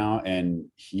he went out and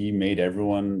he made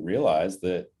everyone realize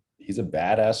that he's a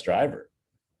badass driver.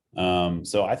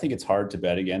 So I think it's hard to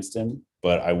bet against him,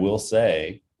 but I will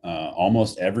say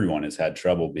almost everyone has had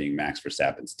trouble being Max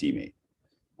Verstappen's teammate.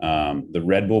 The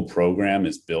Red Bull program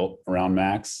is built around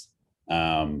Max.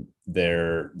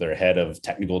 Their head of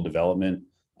technical development,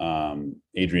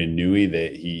 Adrian Newey,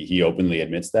 that he openly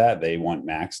admits that they want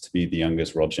Max to be the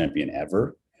youngest world champion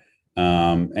ever.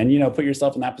 And put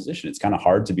yourself in that position. It's kind of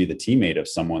hard to be the teammate of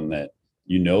someone that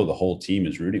the whole team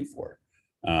is rooting for.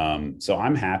 So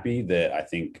I'm happy that I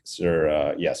think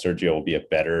Sergio will be a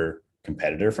better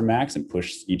competitor for Max and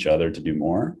push each other to do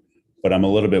more. But I'm a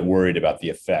little bit worried about the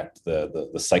effect, the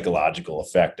psychological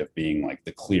effect of being like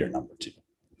the clear number two.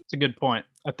 It's a good point.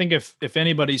 I think if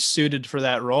anybody's suited for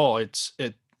that role, it's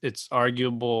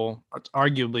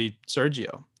arguably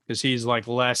Sergio, because he's like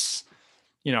less,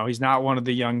 he's not one of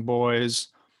the young boys.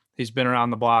 He's been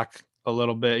around the block a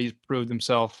little bit. He's proved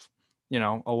himself,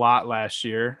 a lot last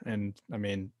year. And I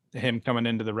mean, him coming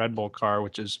into the Red Bull car,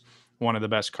 which is one of the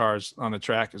best cars on the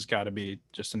track, has got to be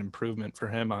just an improvement for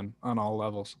him on all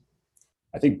levels.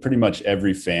 I think pretty much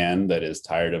every fan that is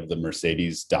tired of the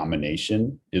Mercedes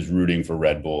domination is rooting for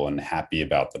Red Bull and happy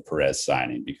about the Perez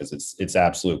signing, because it's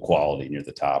absolute quality near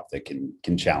the top that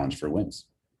can challenge for wins.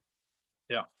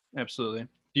 Yeah, absolutely.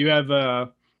 Do you have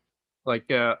a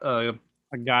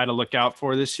guy to look out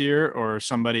for this year, or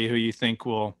somebody who you think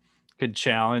could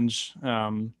challenge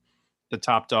the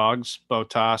top dogs,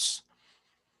 Bottas,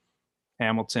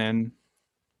 Hamilton?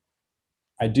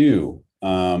 I do.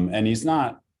 And he's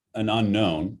not an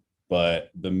unknown.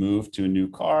 but the move to a new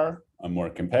car, a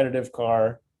more competitive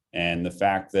car, and the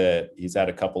fact that he's had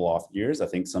a couple off years, I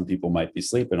think some people might be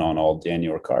sleeping on all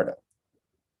Daniel Ricciardo.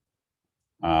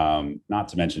 Not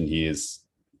to mention he is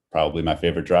probably my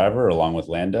favorite driver, along with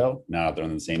Lando. Now that they're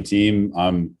on the same team,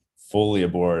 I'm fully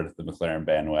aboard the McLaren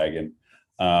bandwagon.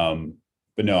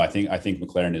 But no, I think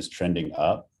McLaren is trending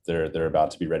up. They're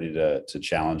about to be ready to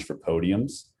challenge for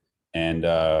podiums, and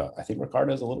I think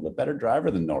Ricciardo is a little bit better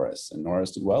driver than Norris, and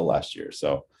Norris did well last year.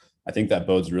 So I think that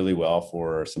bodes really well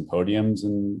for some podiums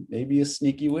and maybe a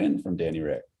sneaky win from Danny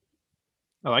Rick.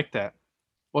 I like that.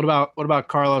 What about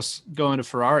Carlos going to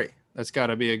Ferrari? That's got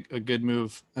to be a good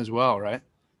move as well, right?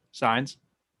 Signs.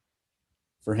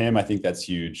 For him, I think that's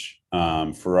huge.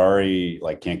 Ferrari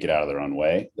can't get out of their own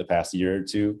way the past year or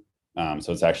two.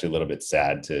 So it's actually a little bit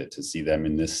sad to see them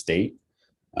in this state.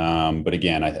 But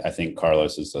again, I think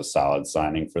Carlos is a solid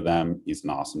signing for them. He's an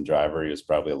awesome driver. He was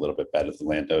probably a little bit better than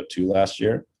Lando too last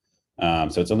year.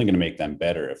 So it's only going to make them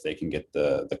better if they can get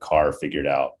the car figured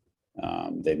out.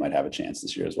 They might have a chance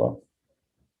this year as well.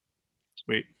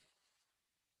 Sweet.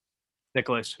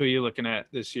 Nicholas, who are you looking at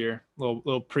this year?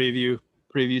 Little preview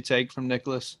take from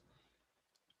Nicholas.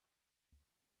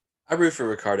 I root for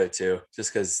Ricciardo too,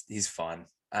 just because he's fun.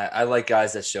 I like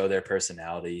guys that show their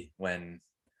personality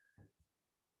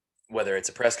whether it's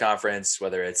a press conference,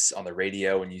 whether it's on the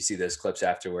radio when you see those clips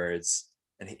afterwards,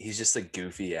 and he's just a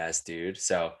goofy ass dude.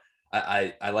 So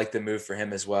I like the move for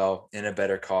him as well, in a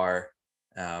better car.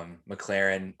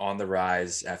 McLaren on the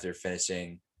rise after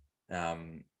finishing,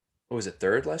 what was it,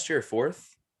 third last year or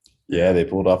fourth? Yeah, they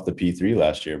pulled off the P3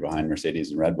 last year behind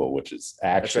Mercedes and Red Bull, which is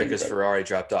actually that's right, because Ferrari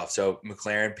dropped off. So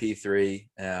McLaren P3.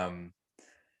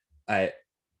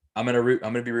 I'm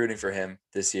gonna be rooting for him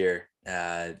this year.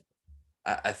 I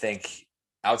think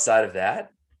outside of that,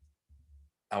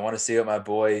 I want to see what my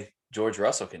boy George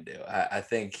Russell can do.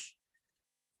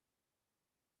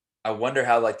 I wonder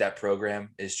how that program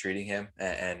is treating him,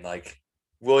 and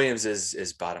Williams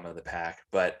is bottom of the pack,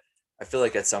 but I feel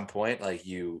like at some point,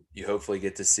 you hopefully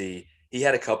get to see. He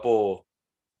had a couple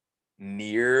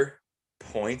near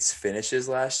points finishes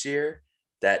last year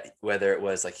that, whether it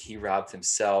was he robbed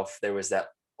himself, there was that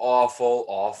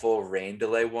awful rain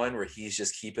delay one where he's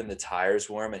just keeping the tires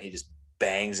warm and he just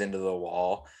bangs into the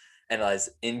wall and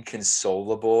is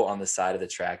inconsolable on the side of the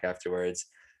track afterwards.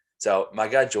 So my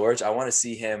guy George, I want to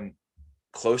see him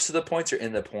close to the points or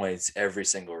in the points every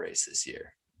single race this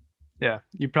year. Yeah,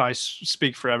 you probably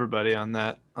speak for everybody on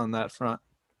that front.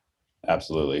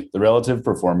 Absolutely. The relative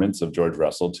performance of George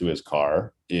Russell to his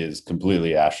car is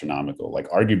completely astronomical,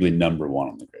 arguably number one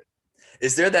on the grid.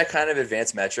 Is there that kind of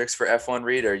advanced metrics for F1,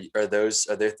 Reed? Are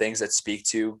there things that speak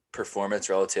to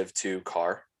performance relative to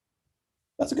car?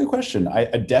 That's a good question. I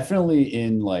definitely,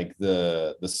 in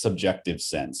the subjective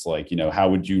sense, how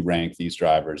would you rank these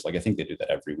drivers? I think they do that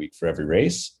every week for every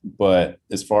race. But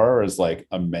as far as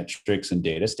a metrics and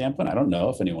data standpoint, I don't know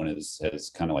if anyone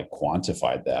has kind of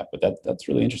quantified that. But that's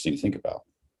really interesting to think about.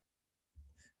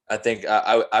 I think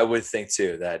I would think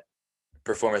too that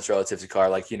performance relative to car,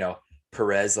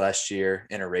 Perez last year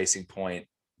in a Racing Point,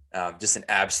 just an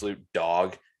absolute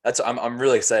dog. I'm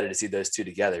really excited to see those two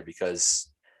together, because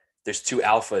there's two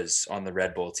alphas on the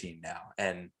Red Bull team now.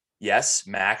 And yes,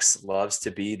 Max loves to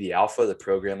be the alpha. The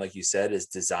program, like you said, is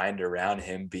designed around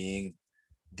him being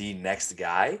the next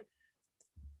guy.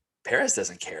 Perez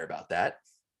doesn't care about that.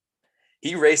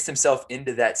 He raced himself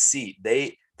into that seat.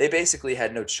 They basically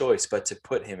had no choice but to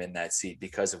put him in that seat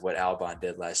because of what Albon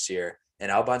did last year. And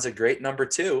Albon's a great number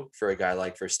two for a guy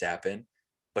like Verstappen,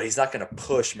 but he's not going to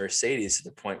push Mercedes to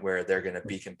the point where they're going to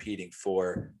be competing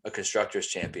for a constructors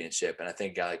championship. And I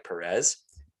think a guy like Perez,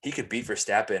 he could beat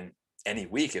Verstappen any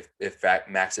week if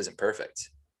Max isn't perfect.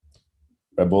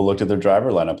 Red Bull looked at their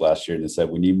driver lineup last year and they said,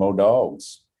 we need more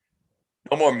dogs.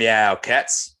 No more meow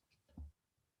cats.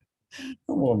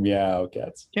 No more meow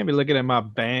cats. Can't be looking at my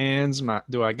bands.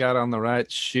 Do I got on the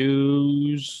right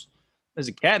shoes? There's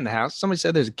a cat in the house. Somebody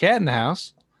said there's a cat in the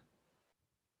house.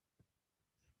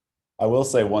 I will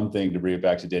say one thing to bring it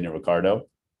back to Daniel Ricciardo.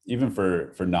 Even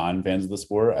for non-fans of the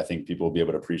sport, I think people will be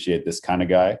able to appreciate this kind of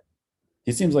guy.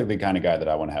 He seems like the kind of guy that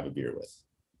I want to have a beer with.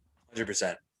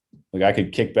 100%. I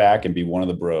could kick back and be one of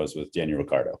the bros with Daniel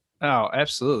Ricciardo. Oh,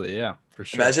 absolutely. Yeah, for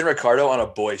sure. Imagine Ricciardo on a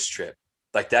boys trip.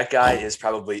 That guy is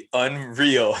probably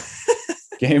unreal.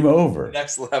 Game over.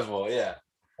 Next level, yeah.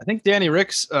 I think Danny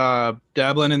Rick's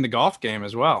dabbling in the golf game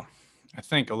as well. I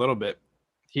think a little bit.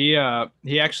 He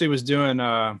actually was doing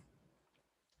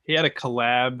he had a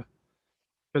collab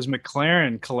because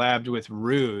McLaren collabed with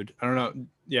Rude. I don't know.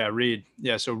 Yeah, Reed.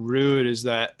 Yeah, so Rude is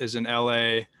an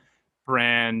LA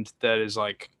brand that is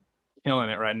killing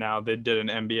it right now. They did an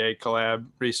NBA collab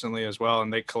recently as well,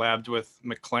 and they collabed with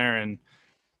McLaren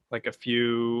like a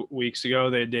few weeks ago.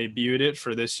 They debuted it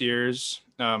for this year's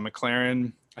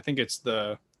McLaren. I think it's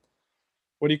what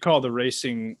do you call the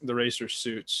racer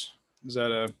suits? Is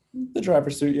that The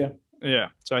driver's suit, yeah. yeah?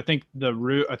 So I think the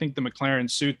McLaren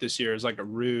suit this year is like a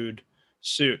Rude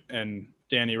suit, and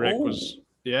Danny Rick was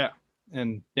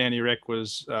Danny Rick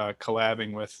was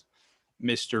collabing with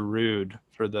Mr. Rude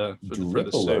for the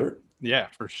suit. Yeah,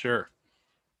 for sure.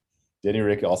 Danny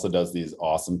Rick also does these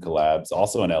awesome collabs,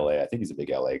 also in LA. I think he's a big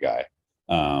LA guy.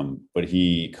 But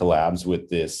he collabs with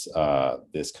this kind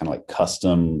of like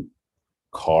custom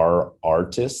car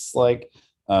artists, like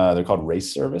they're called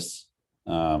Race Service.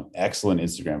 Excellent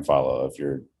Instagram follow if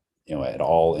you're at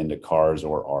all into cars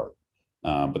or art.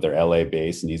 But they're LA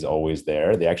based, and he's always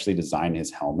there. They actually design his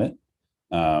helmet,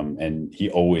 and he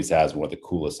always has one of the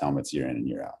coolest helmets year in and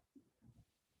year out.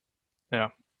 Yeah.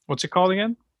 What's it called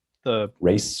again? The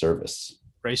Race Service.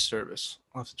 Race Service.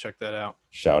 I'll have to check that out.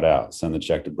 Shout out. Send the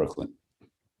check to Brooklyn.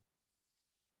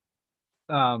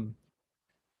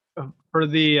 For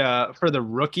the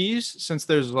rookies, since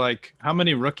there's like, how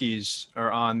many rookies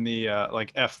are on the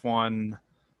like F1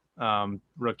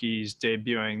 rookies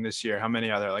debuting this year? How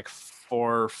many are there? Like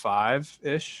 4 or 5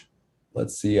 ish?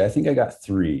 Let's see. I think I got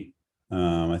 3.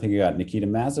 I think I got Nikita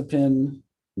Mazepin,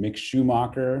 Mick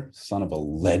Schumacher, son of a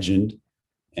legend,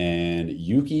 and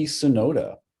Yuki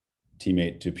Tsunoda,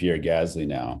 teammate to Pierre Gasly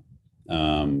now.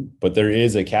 But there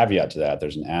is a caveat to that.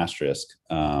 There's an asterisk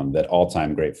that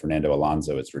all-time great Fernando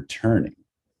Alonso is returning.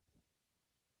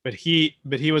 But he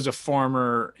was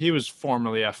formerly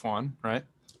F1, right?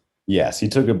 Yes, he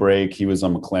took a break. He was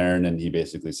on McLaren, and he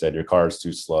basically said, "Your car is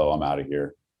too slow. I'm out of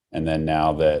here." And then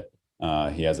now that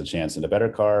he has a chance in a better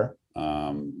car,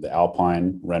 the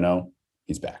Alpine Renault,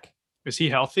 he's back. Is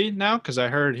he healthy now? Because I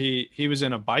heard he was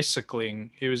in a bicycling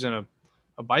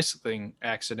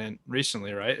accident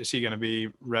recently, right? Is he going to be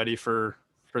ready for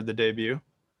the debut?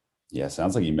 Yeah,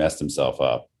 sounds like he messed himself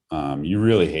up. You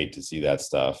really hate to see that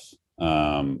stuff.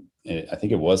 I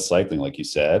think it was cycling, like you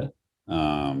said.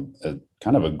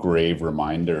 Kind of a grave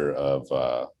reminder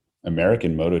of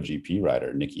American MotoGP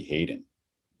rider Nicky Hayden.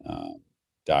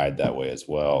 Died that way as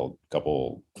well a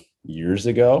couple years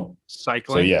ago.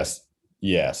 Cycling? So yes.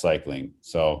 Yeah, cycling.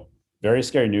 So very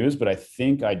scary news, but I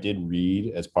think I did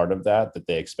read as part of that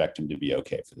they expect him to be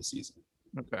okay for the season.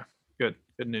 Okay, good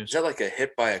news. Is that like a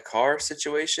hit by a car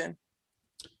situation?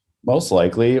 Most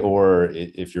likely, or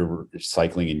if you're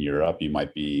cycling in Europe, you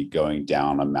might be going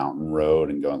down a mountain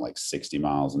road and going like 60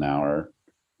 miles an hour.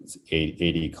 It's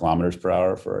 80 kilometers per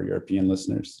hour for our European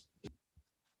listeners.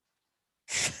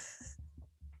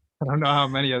 I don't know how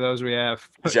many of those we have.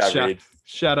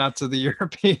 Shout out to the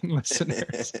European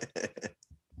listeners.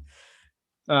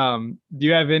 Do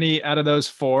you have any out of those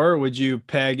 4? Would you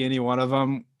peg any one of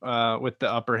them with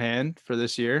the upper hand for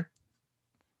this year?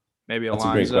 Maybe That's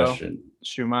Alonso, a great question.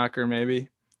 Schumacher, maybe.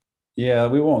 Yeah,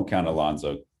 we won't count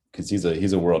Alonso because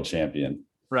he's a world champion.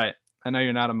 Right. I know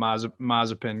you're not a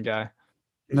Mazepin guy.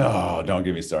 No, don't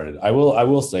get me started. I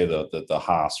will say though that the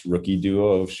Haas rookie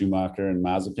duo of Schumacher and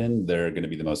Mazepin, they're going to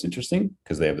be the most interesting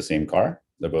because they have the same car.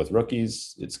 They're both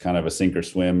rookies. It's kind of a sink or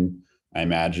swim. I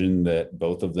imagine that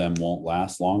both of them won't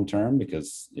last long term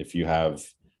because if you have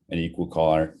an equal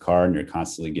car and you're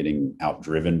constantly getting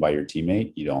outdriven by your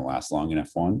teammate, you don't last long in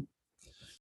F1.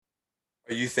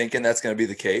 Are you thinking that's going to be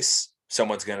the case?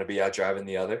 Someone's going to be out driving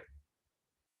the other?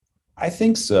 I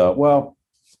think so. Well,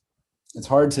 it's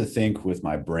hard to think with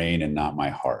my brain and not my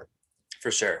heart.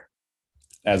 For sure.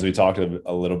 As we talked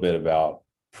a little bit about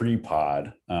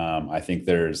pre-pod, I think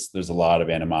there's a lot of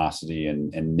animosity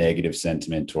and negative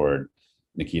sentiment toward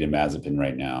Nikita Mazepin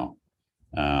right now.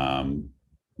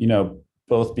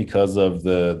 Both because of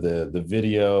the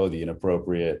video, the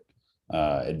inappropriate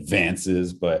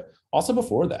advances, but also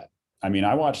before that. I mean,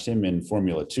 I watched him in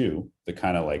Formula 2, the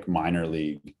kind of like minor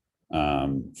league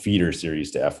feeder series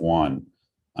to F1.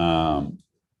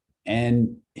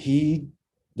 And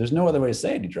there's no other way to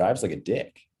say it. He drives like a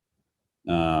dick.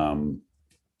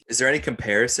 Is there any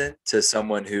comparison to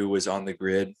someone who was on the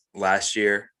grid last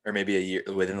year or maybe a year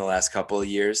within the last couple of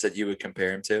years that you would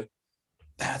compare him to?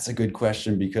 That's a good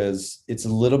question because it's a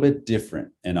little bit different,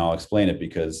 and I'll explain it.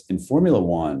 Because in Formula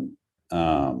 1,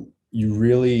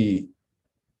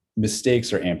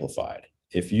 mistakes are amplified.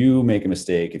 If you make a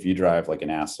mistake, if you drive like an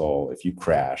asshole, if you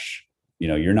crash,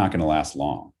 you're not going to last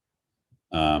long.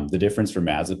 The difference for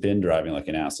Mazepin driving like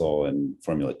an asshole in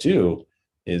Formula 2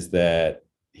 is that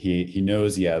he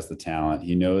knows he has the talent.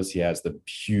 He knows he has the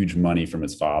huge money from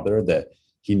his father, that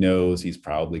he knows he's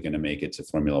probably going to make it to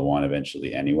Formula 1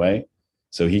 eventually anyway.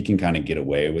 So he can kind of get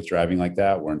away with driving like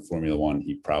that, where in Formula One,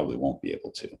 he probably won't be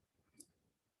able to.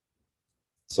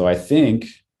 So I think,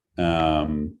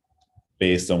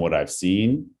 based on what I've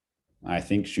seen, I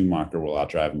think Schumacher will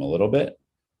outdrive him a little bit.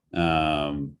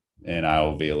 And I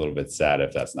will be a little bit sad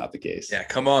if that's not the case. Yeah,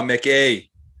 come on,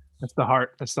 Mickey. That's the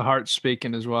heart. That's the heart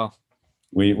speaking as well.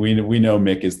 We know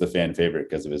Mick is the fan favorite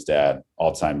because of his dad,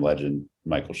 all-time legend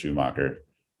Michael Schumacher.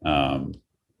 The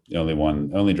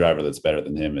only driver that's better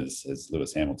than him is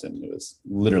Lewis Hamilton, who is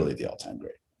literally the all-time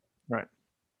great. Right.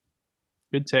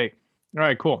 Good take. All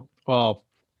right, cool. Well,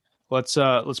 let's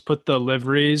put the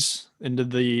liveries into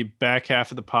the back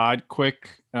half of the pod. Quick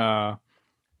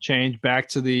change back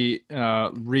to the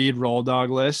Reed roll dog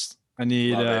list. I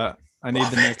need the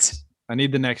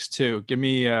next two. Give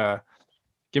me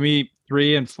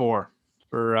 3 and 4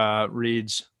 for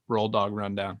Reed's roll dog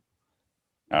rundown.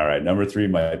 All right, number 3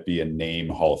 might be a name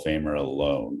Hall of Famer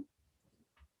alone.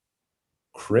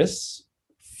 Chris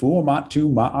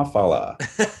Fuamatu Ma'afala.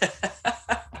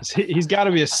 He's got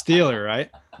to be a Steeler,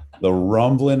 right? The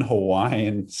rumbling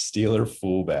Hawaiian Steeler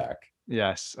fullback.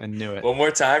 Yes, I knew it. One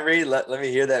more time, Reed. Let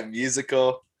me hear that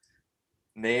musical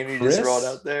name you just rolled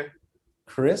out there.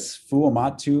 Chris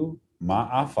Fuamatu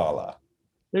Ma'afala.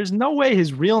 There's no way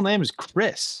his real name is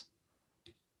Chris.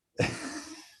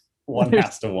 One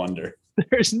has to wonder.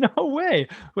 There's no way.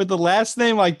 With the last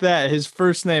name like that, his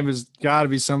first name has got to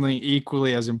be something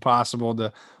equally as impossible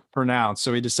to pronounce.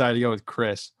 So he decided to go with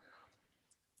Chris.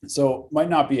 So might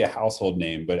not be a household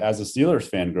name, but as a Steelers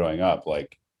fan growing up,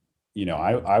 like, you know,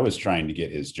 I was trying to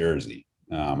get his jersey.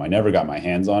 I never got my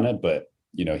hands on it, but,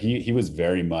 you know, he was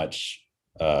very much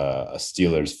a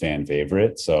Steelers fan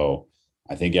favorite. So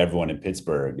I think everyone in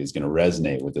Pittsburgh is going to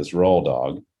resonate with this roll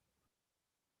dog.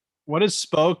 What does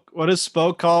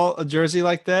Spoke call a jersey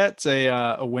like that? It's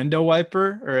a window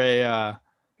wiper or a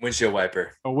windshield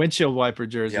wiper. A windshield wiper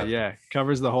jersey. Yep. Yeah,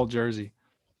 covers the whole jersey.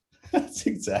 That's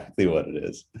exactly what it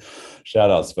is.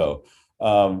 Shout out Spo.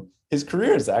 His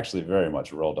career is actually very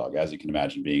much a roll dog, as you can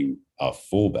imagine, being a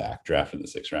fullback drafted in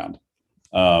the 6th round.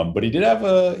 But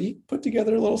he put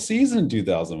together a little season in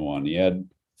 2001. He had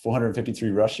 453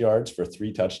 rush yards for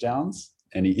 3 touchdowns,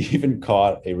 and he even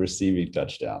caught a receiving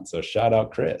touchdown. So shout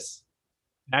out Chris.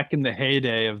 Back in the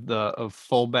heyday of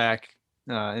fullback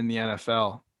in the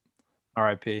NFL.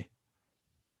 RIP.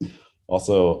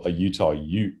 Also a Utah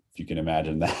Ute, if you can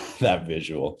imagine that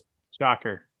visual.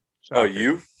 Shocker. Oh,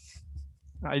 you?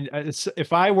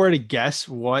 If I were to guess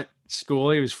what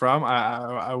school he was from,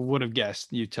 I would have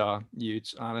guessed Utah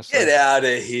Utes, honestly. Get out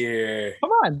of here.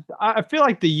 Come on. I feel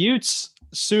like the Utes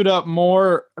suit up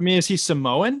more. I mean, is he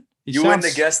Samoan? You wouldn't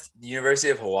have guessed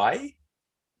University of Hawaii? I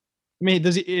mean,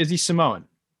 is he Samoan?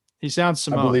 He sounds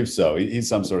Samoan. I believe so. He's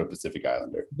some sort of Pacific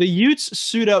Islander. The Utes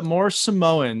suit up more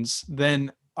Samoans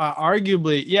than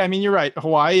arguably. Yeah, I mean, you're right.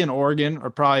 Hawaii and Oregon are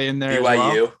probably in there.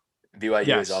 BYU. BYU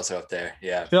yes. is also up there.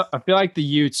 Yeah. I feel like the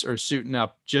Utes are suiting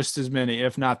up just as many,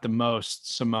 if not the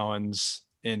most, Samoans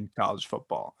in college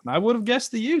football. And I would have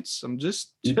guessed the Utes. I'm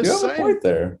just you do have a point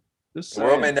there. The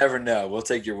world may never know. We'll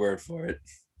take your word for it.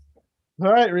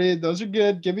 All right, Reed. Those are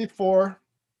good. Give me 4.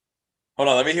 Hold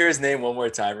on. Let me hear his name one more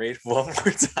time, Reed. One more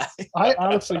time. I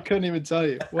honestly couldn't even tell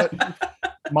you. What?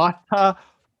 Mata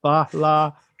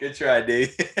Bala. Good try, D.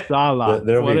 There'll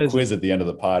be a quiz at the end of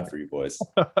the pod for you boys.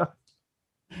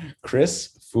 Chris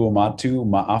Fuamatu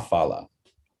Ma'afala.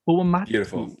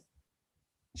 Beautiful.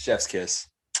 Chef's kiss.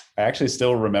 I actually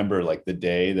still remember like the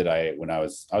day that I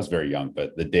was very young,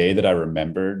 but the day that I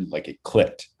remembered, like it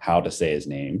clicked how to say his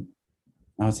name.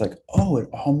 I was like, oh, it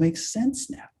all makes sense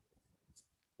now.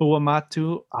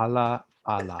 Fuamatu ala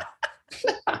ala.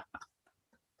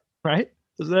 Right?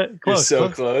 Is that close? You're so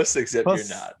close, except close.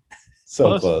 You're not.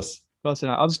 So close. Close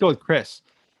enough. I'll just go with Chris.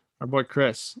 Our boy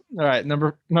Chris. All right,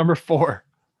 number 4.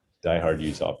 Diehard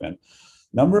Utah fan.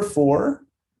 Number 4,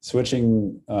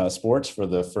 switching sports for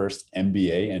the first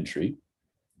NBA entry,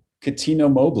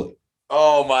 Katino Mobley.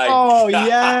 Oh my God.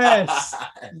 Yes.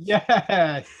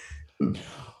 Yes.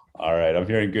 All right, I'm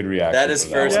hearing good reaction. That is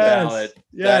first ballot.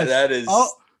 Yes. That is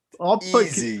I'll put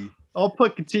easy. I'll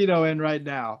put Katino in right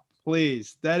now,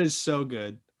 please. That is so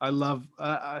good. I love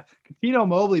Katino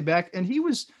Mobley back, and he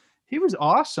was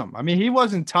awesome. I mean, he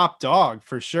wasn't top dog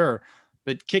for sure,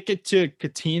 but kick it to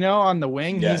Katino on the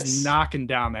wing. Yes. He's knocking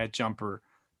down that jumper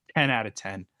 10 out of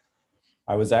 10.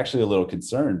 I was actually a little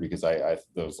concerned because I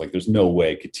was like, there's no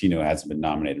way Katino hasn't been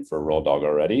nominated for a roll dog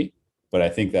already. But I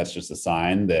think that's just a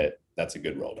sign that that's a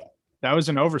good roll dog. That was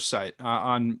an oversight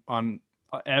on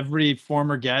every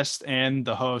former guest and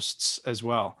the hosts as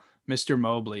well. Mr.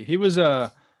 Mobley.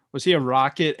 Was he a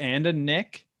Rocket and a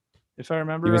Knick, if I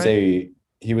remember right?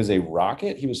 He was a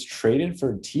Rocket. He was traded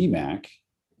for T-Mac.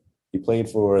 He played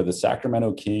for the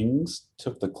Sacramento Kings,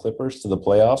 took the Clippers to the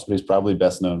playoffs, but he's probably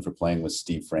best known for playing with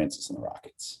Steve Francis in the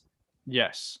Rockets.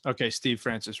 Yes. Okay, Steve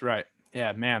Francis, right.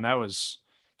 Yeah, man, that was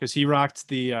because he rocked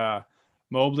the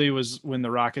Mobley was when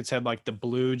the Rockets had like the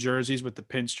blue jerseys with the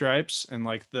pinstripes and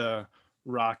like the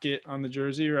rocket on the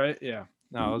jersey, right? Yeah.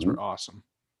 No, those were awesome.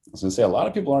 I was going to say, a lot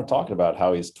of people aren't talking about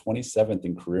how he's 27th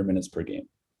in career minutes per game.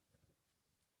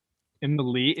 In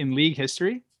league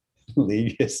history?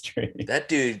 League history. That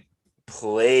dude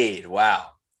played.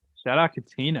 Wow. Shout out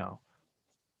Coutinho.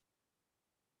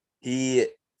 He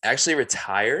actually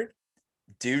retired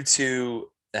due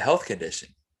to a health condition.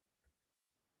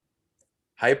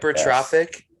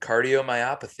 Hypertrophic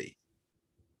cardiomyopathy.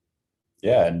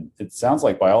 Yeah, and it sounds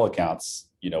like by all accounts,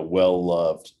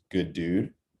 well-loved, good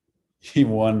dude. He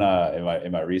won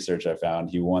in my research I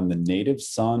found he won the Native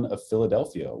Son of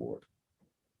Philadelphia award.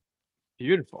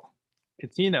 Beautiful.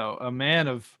 Coutinho, a man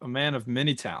of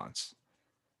many talents.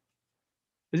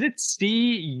 Is it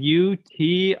Cutino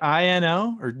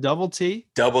or double T?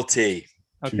 Double T.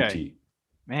 Okay. 2T.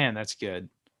 Man, that's good.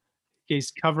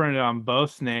 He's covering it on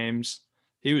both names.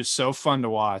 He was so fun to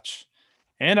watch.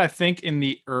 And I think in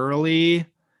the early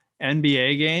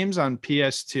NBA games on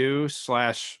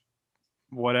PS2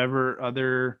 / whatever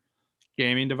other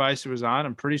gaming device it was on,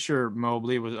 I'm pretty sure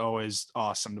Mobley was always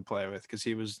awesome to play with because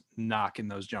he was knocking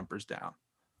those jumpers down.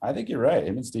 I think you're right.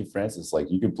 Him and Steve Francis,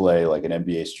 like you could play like an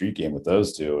NBA street game with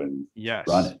those two and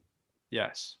run it.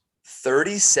 Yes.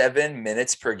 37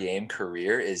 minutes per game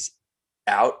career is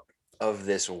out of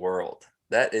this world.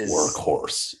 That is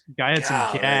workhorse. Guy had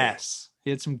some gas.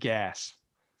 He had some gas.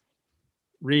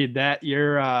 Reed, that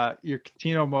your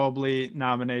Coutinho Mobley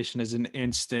nomination is an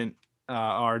instant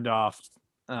RDOF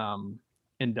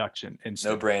induction.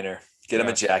 Instant. No brainer. Get him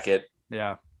a jacket.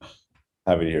 Yeah.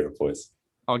 Happy to hear it, boys.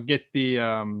 I'll get the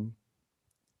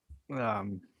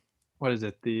what is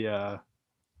it? The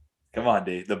come on,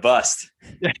 D. The bust.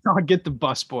 Yeah, I'll get the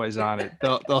bus boys on it.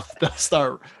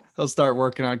 They'll start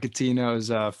working on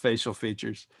Coutinho's facial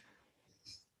features.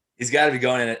 He's got to be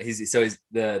going in. He's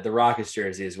the Rockets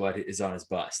jersey is what is on his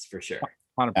bust for sure.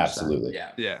 100%. Absolutely.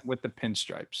 Yeah, with the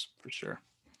pinstripes for sure.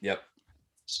 Yep.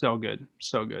 So good.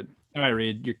 All right,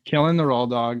 Reed, you're killing the Roll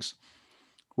Dogs.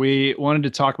 We wanted to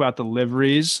talk about the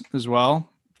liveries as well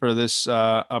for this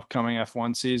upcoming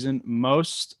F1 season.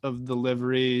 Most of the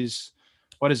liveries,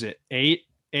 what is it? 8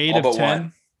 All of but 10?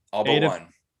 one. All but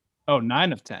one.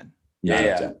 9 of 10.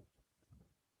 Yeah.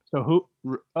 So who?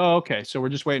 Oh, okay. So we're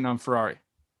just waiting on Ferrari.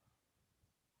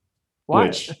 Why?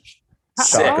 Which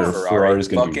sick. Ferrari's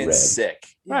going to be fucking red. sick.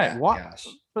 Right. Yeah, Why? gosh.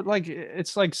 But like,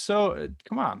 it's like, so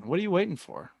come on. What are you waiting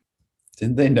for?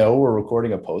 Didn't they know we're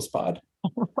recording a post pod?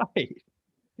 Right.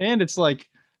 And it's like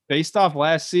based off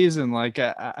last season, like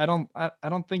I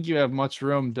don't think you have much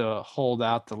room to hold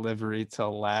out the livery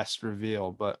till last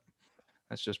reveal, but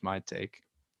that's just my take.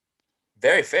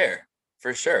 Very fair,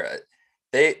 for sure.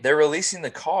 They're releasing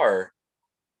the car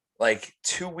like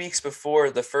 2 weeks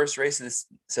before the first race of this.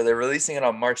 So they're releasing it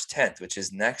on March 10th, which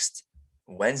is next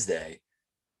Wednesday.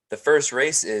 The first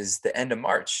race is the end of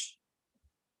March.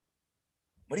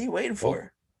 What are you waiting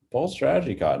for? Bold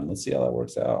strategy, Cotton. Let's see how that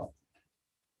works out.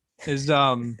 Is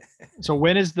so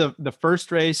when is the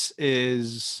first race?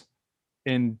 Is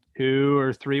in 2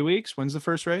 or 3 weeks? When's the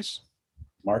first race?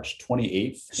 March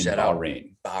 28th in Shout out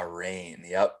Bahrain. Bahrain.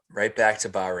 Yep. Right back to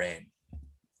Bahrain,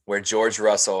 where George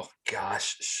Russell,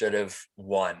 should have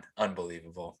won.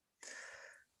 Unbelievable.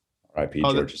 R.I.P.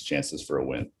 George's chances for a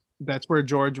win. That's where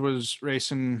George was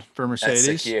racing for Mercedes.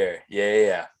 That's secure.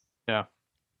 Yeah.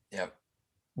 Yep.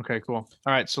 Okay, cool.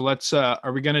 All right, so let's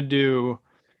are we gonna do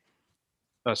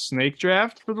a snake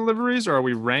draft for the liveries, or are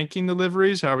we ranking the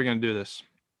liveries? How are we gonna do this?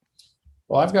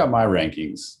 Well, I've got my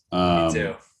rankings. Me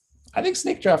too. I think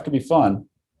snake draft could be fun.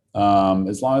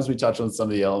 As long as we touch on some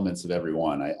of the elements of every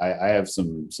one. I have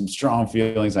some strong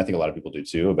feelings, and I think a lot of people do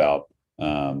too, about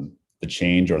the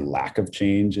change or lack of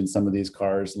change in some of these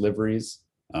cars' liveries.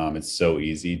 It's so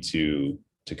easy to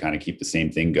kind of keep the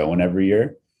same thing going every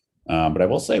year. But I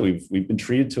will say we've been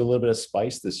treated to a little bit of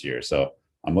spice this year, so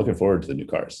I'm looking forward to the new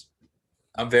cars.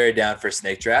 I'm very down for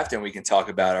snake draft, and we can talk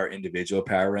about our individual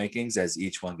power rankings as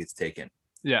each one gets taken.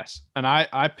 Yes, and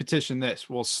I petition this.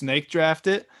 We'll snake draft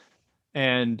it,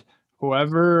 and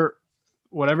whatever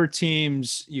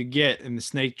teams you get in the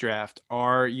snake draft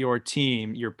are your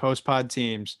team, your post-pod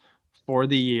teams for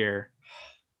the year.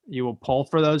 You will pull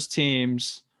for those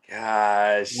teams.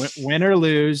 Gosh. Win or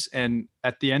lose, and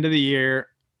at the end of the year,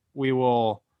 we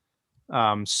will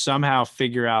somehow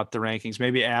figure out the rankings.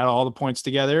 Maybe add all the points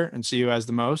together and see who has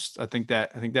the most. I think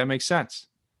that makes sense.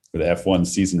 for the F1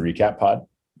 season recap pod.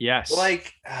 Yes.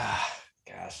 Like,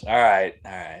 gosh. All right.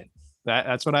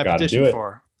 That's what I Gotta petitioned do it.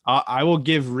 for. I will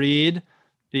give Reed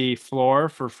the floor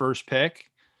for first pick.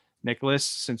 Nicholas,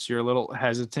 since you're a little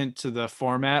hesitant to the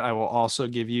format, I will also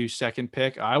give you second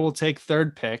pick. I will take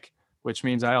third pick, which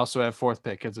means I also have fourth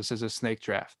pick because this is a snake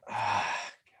draft.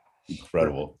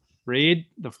 Incredible. Reed,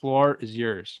 the floor is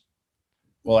yours.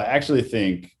 Well, I actually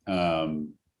think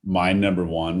my number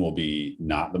one will be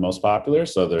not the most popular.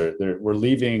 So we're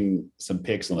leaving some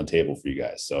picks on the table for you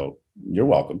guys. So you're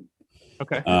welcome.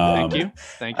 Okay.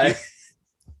 Thank you.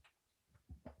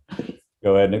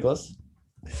 Go ahead, Nicholas.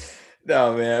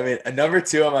 No, man. I mean, a number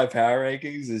 2 on my power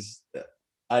rankings is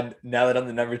now that I'm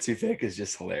the number 2 pick is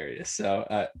just hilarious.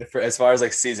 So as far as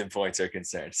like season points are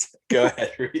concerned, go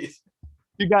ahead, Reed.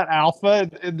 You got Alpha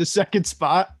in the second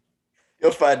spot.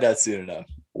 You'll find out soon enough.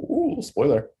 Ooh,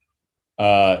 spoiler.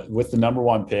 With the number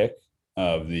 1 pick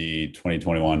of the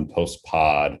 2021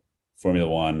 post-pod Formula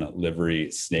One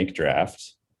livery snake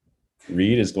draft,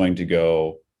 Reed is going to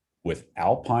go with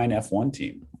Alpine F1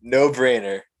 team. No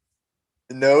brainer.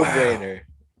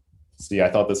 See, I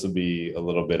thought this would be a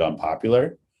little bit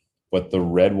unpopular, but the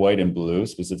red, white, and blue,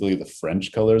 specifically the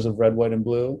French colors of red, white, and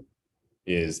blue,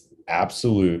 is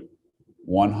absolute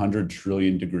 100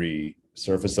 trillion degree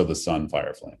surface of the sun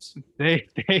fire flames.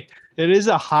 It is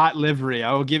a hot livery.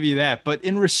 I will give you that. But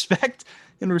in respect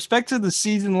to the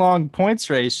season long points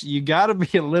race, you got to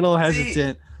be a little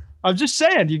hesitant. I'm just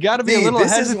saying, you got to be a little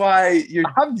hesitant. This is why you're.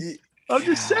 I'm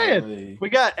just saying. We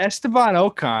got Esteban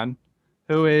Ocon,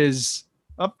 who is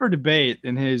up for debate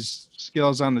in his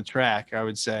skills on the track, I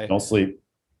would say. Don't sleep.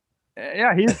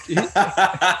 Yeah, he's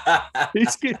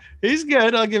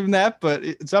good. I'll give him that, but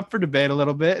it's up for debate a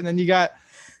little bit. And then you got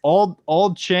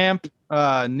old champ,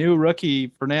 new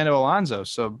rookie Fernando Alonso.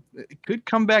 So it could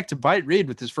come back to bite Reed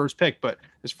with his first pick. But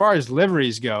as far as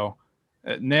liveries go,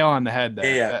 nail on the head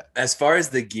there. Yeah. As far as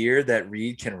the gear that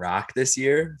Reed can rock this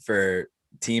year for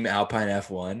Team Alpine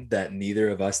F1 that neither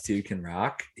of us two can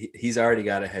rock, he's already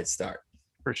got a head start.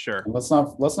 For sure. Let's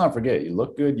not forget, you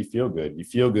look good, you feel good. You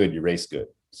feel good, you race good.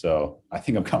 So I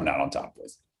think I'm coming out on top,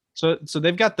 boys. So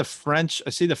they've got the French.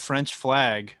 I see the French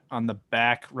flag on the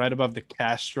back, right above the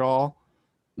Castrol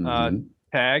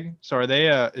tag. So are they?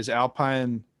 Is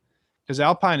Alpine? Because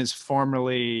Alpine is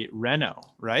formerly Renault,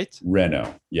 right?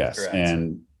 Renault, yes, correct.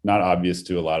 And not obvious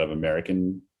to a lot of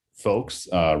American folks.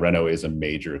 Renault is a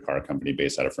major car company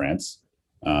based out of France.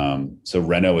 So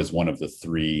Renault is one of the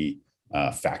 3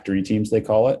 factory teams, they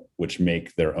call it, which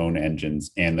make their own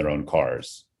engines and their own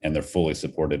cars. And they're fully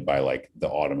supported by like the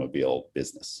automobile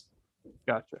business.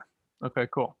 Gotcha. Okay,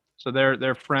 cool. So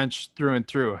they're French through and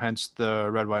through, hence the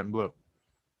red, white, and blue.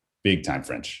 Big time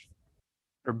French.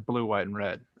 Or blue, white, and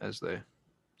red, as they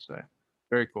say.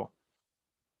 Very cool.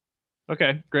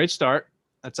 Okay, great start.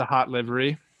 That's a hot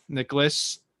livery.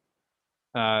 Nicholas,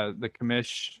 the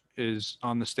commish is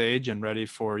on the stage and ready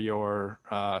for your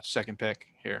second pick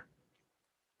here.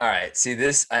 All right. See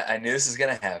this, I knew this was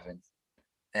gonna happen.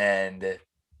 And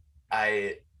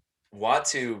I want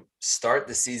to start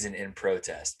the season in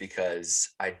protest because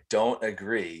I don't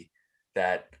agree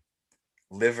that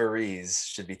liveries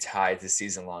should be tied to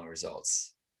season-long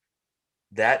results.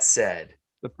 That said,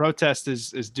 the protest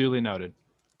is duly noted.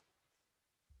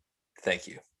 Thank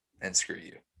you, and screw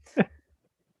you.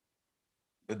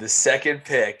 With the second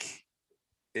pick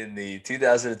in the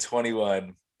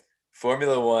 2021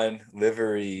 Formula One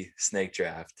livery snake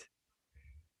draft,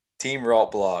 Team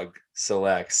Ralt Blog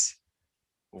selects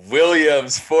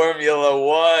Williams Formula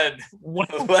One.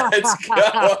 Let's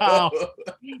go.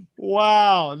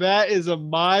 Wow, that is a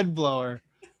mind blower.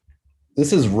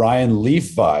 This is Ryan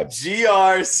Leaf vibes.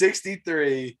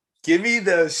 GR63. Give me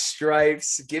those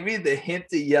stripes. Give me the hint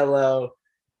of yellow.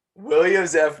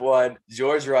 Williams F1,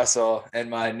 George Russell, and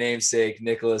my namesake,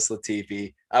 Nicholas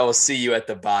Latifi. I will see you at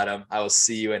the bottom. I will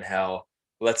see you in hell.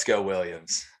 Let's go,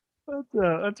 Williams.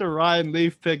 That's a Ryan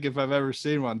Leaf pick if I've ever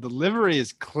seen one. The livery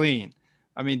is clean.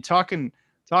 I mean, talking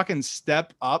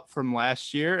step up from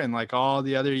last year and like all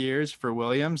the other years for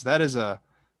Williams. That's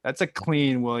a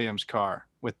clean Williams car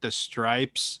with the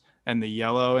stripes and the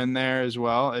yellow in there as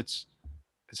well. It's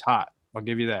hot. I'll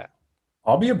give you that.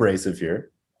 I'll be abrasive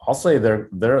here. I'll say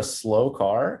they're a slow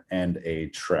car and a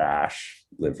trash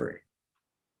livery.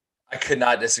 I could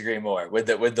not disagree more with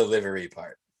the livery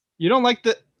part. You don't like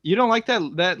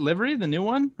that livery, the new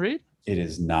one, Reed? It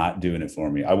is not doing it for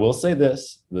me. I will say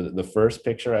this: the first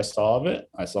picture I saw of it,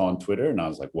 I saw on Twitter, and I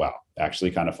was like, "Wow,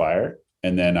 actually, kind of fire."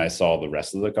 And then I saw the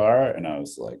rest of the car, and I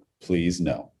was like, "Please,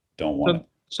 no, don't want it."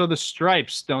 So the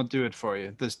stripes don't do it for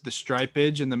you. The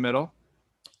stripage in the middle.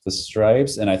 The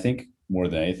stripes, and I think more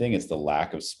than anything, it's the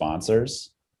lack of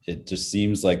sponsors. It just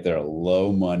seems like they're a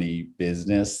low money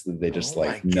business. They just Oh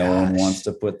my no one wants gosh.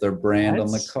 to put their brand on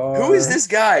the That's- car. Who is this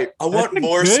guy? I want a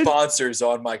more good- sponsors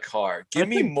on my car. Give That's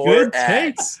me a more good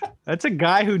take. ads. That's a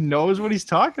guy who knows what he's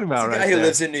talking It's about, a guy right who there.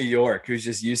 lives in New York who's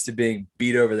just used to being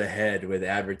beat over the head with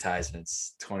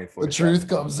advertisements 24. The truth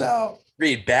comes out.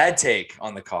 Reed, bad take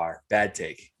on the car. Bad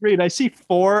take. Reed, I see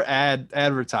 4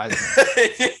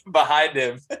 advertisements. Behind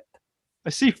him.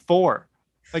 I see 4.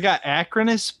 I got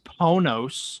Acronis,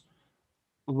 Ponos,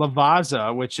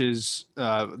 Lavazza, which is they've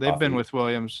Coffee. been with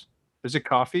Williams. Is it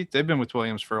coffee? They've been with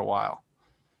Williams for a while.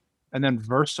 And then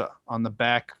Versa on the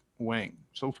back wing.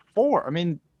 So 4. I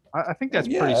mean, I think that's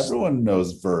pretty. Everyone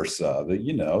knows Versa,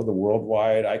 the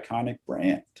worldwide iconic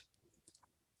brand.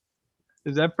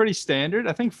 Is that pretty standard?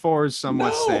 I think 4 is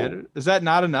somewhat standard. Is that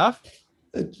not enough?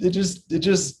 It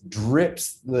just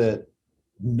drips that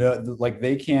like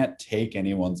they can't take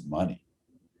anyone's money.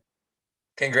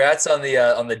 Congrats on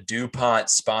the DuPont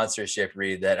sponsorship,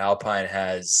 Reed, that Alpine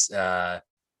has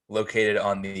located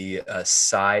on the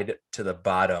side to the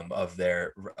bottom of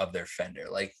their fender.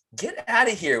 Like, get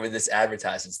out of here with this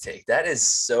advertisements take. That is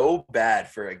so bad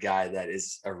for a guy that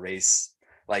is a race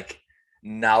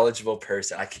knowledgeable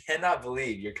person. I cannot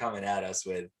believe you're coming at us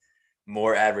with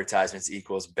more advertisements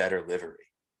equals better livery.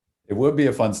 It would be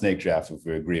a fun snake draft if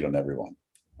we agreed on everyone.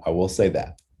 I will say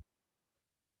that.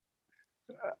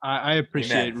 I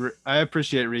appreciate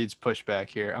Reed's pushback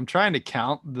here. I'm trying to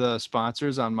count the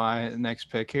sponsors on my next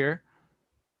pick here.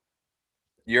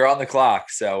 You're on the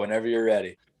clock, so whenever you're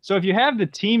ready. So if you have the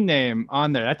team name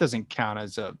on there, that doesn't count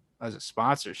as a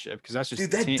sponsorship because that's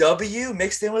just that team. W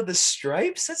mixed in with the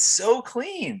stripes. That's so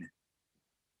clean.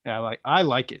 Yeah, I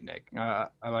like it, Nick. I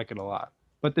like it a lot.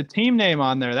 But the team name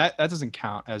on there that doesn't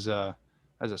count as a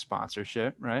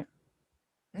sponsorship, right?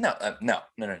 No.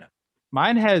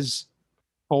 Mine has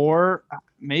 4,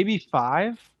 maybe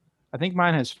 5. I think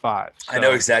mine has 5. So. I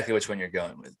know exactly which one you're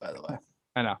going with, by the way.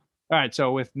 I know. All right.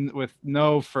 So with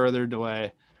no further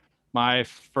delay, my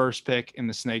first pick in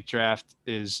the snake draft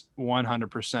is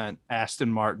 100%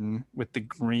 Aston Martin with the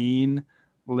green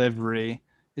livery.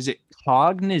 Is it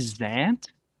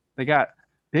Cognizant? They got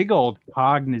big old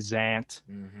Cognizant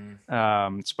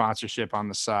sponsorship on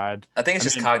the side. I think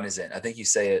it's Cognizant. I think you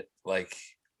say it like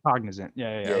Cognizant.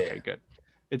 Yeah. Okay, good.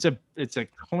 It's a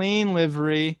clean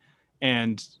livery,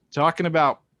 and talking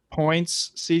about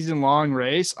points season long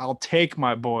race, I'll take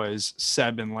my boys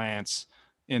Seb and Lance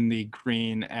in the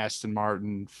green Aston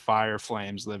Martin Fire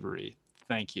Flames livery.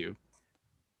 Thank you.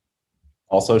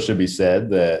 Also should be said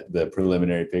that the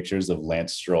preliminary pictures of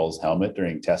Lance Stroll's helmet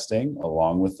during testing,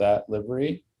 along with that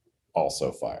livery, also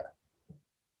fire.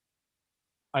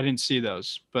 I didn't see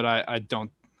those, but I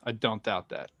don't doubt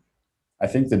that. I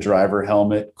think the driver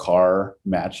helmet car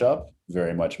matchup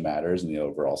very much matters in the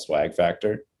overall swag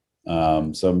factor.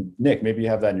 So Nick, maybe you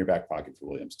have that in your back pocket for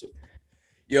Williams too.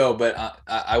 Yo, but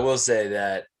I will say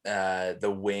that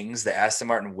the Aston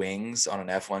Martin wings on an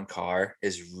F1 car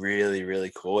is really,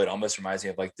 really cool. It almost reminds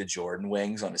me of like the Jordan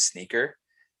wings on a sneaker.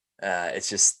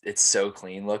 It's so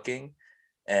clean looking.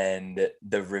 And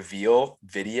the reveal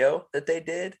video that they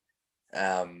did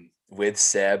with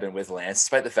Seb and with Lance,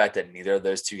 despite the fact that neither of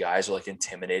those two guys are like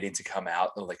intimidating to come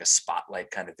out in like a spotlight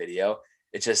kind of video,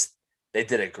 they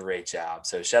did a great job.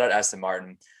 So shout out Aston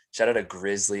Martin. Shout out a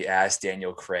grizzly ass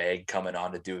Daniel Craig coming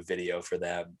on to do a video for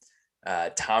them.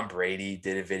 Tom Brady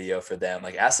did a video for them.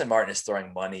 Like, Aston Martin is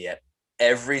throwing money at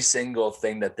every single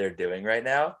thing that they're doing right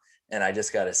now. And I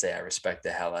just got to say, I respect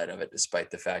the hell out of it,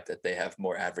 despite the fact that they have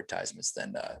more advertisements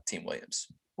than Team Williams.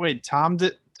 Wait, Tom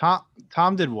did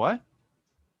what?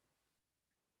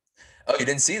 Oh, you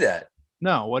didn't see that?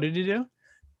 No, what did he do?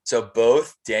 So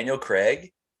both Daniel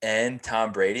Craig and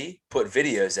Tom Brady put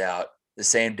videos out the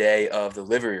same day of the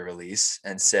livery release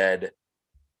and said,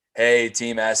 "Hey,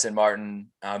 Team Aston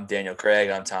Martin, I'm Daniel Craig.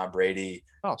 I'm Tom Brady.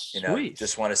 Oh, sweet.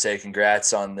 Just want to say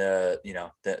congrats on the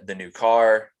new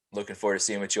car. Looking forward to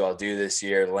seeing what you all do this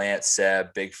year. Lance,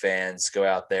 Seb, big fans. Go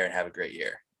out there and have a great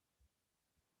year."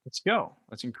 Let's go.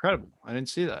 That's incredible. I didn't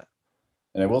see that.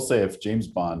 And I will say, if James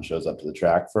Bond shows up to the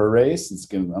track for a race,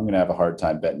 I'm going to have a hard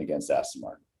time betting against Aston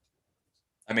Martin.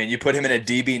 I mean, you put him in a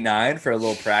DB9 for a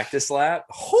little practice lap.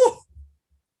 Whew.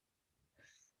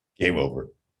 Game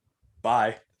over.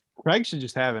 Bye. Craig should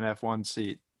just have an F1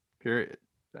 seat, period.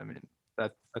 I mean,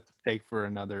 that's a take for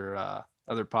another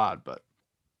other pod, but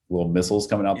little missiles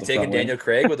coming out. You taking Daniel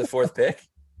Craig with the 4th pick?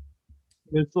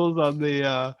 Missiles on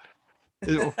the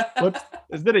what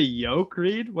is it, a yoke,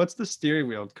 Reed? What's the steering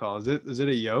wheel called? Is it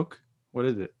a yoke? What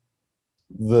is it?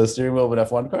 The steering wheel of an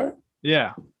F1 car?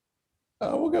 Yeah.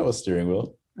 We'll go with steering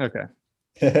wheel. Okay.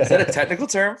 Is that a technical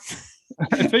term?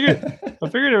 I figured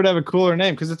it would have a cooler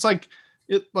name because it's like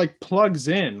it like plugs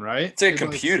in, right? It's like a It,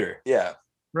 computer. Yeah.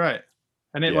 right.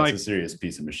 And it Yeah, like it's a serious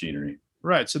piece of machinery.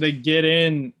 right. So they get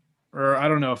in, or I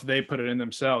don't know if they put it in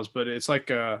themselves, but it's like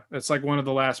one of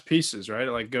the last pieces, right?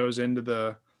 It like goes into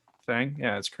the thing.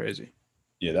 Yeah, it's crazy.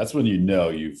 Yeah, that's when you know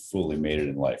you've fully made it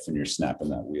in life, when you're snapping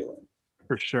that wheel in.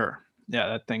 For sure. Yeah,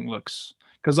 that thing looks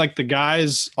because like the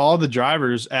guys, all the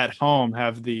drivers at home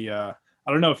have the I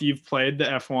don't know if you've played the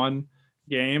F1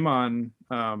 game on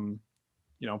PS4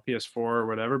 or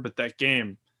whatever, but that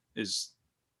game is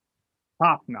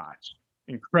top notch.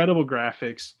 Incredible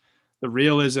graphics. The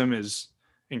realism is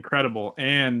incredible.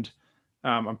 And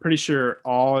I'm pretty sure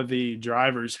all of the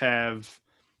drivers have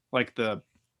like the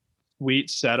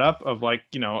sweet setup of like,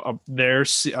 their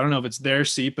seat. I don't know if it's their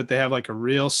seat, but they have like a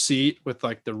real seat with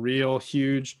like the real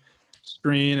huge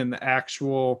screen and the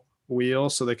actual wheel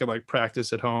so they could like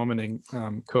practice at home and in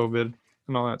COVID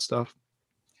and all that stuff.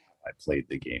 I played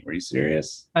the game. Are you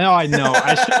serious? I know.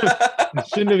 I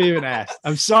shouldn't have even asked.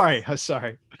 I'm sorry.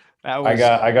 That was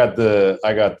I got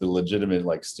the legitimate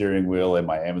like steering wheel in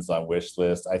my Amazon wish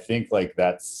list. I think like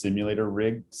that simulator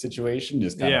rig situation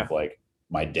is kind of like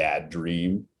my dad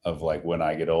dream of like when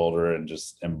I get older and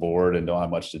just am bored and don't have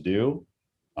much to do.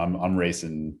 I'm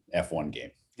racing F1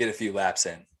 game. Get a few laps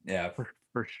in. Yeah.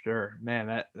 for sure.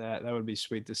 Man, that would be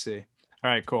sweet to see. All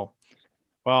right, cool.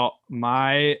 Well,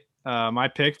 my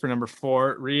pick for number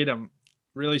 4, Reed, I'm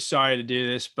really sorry to do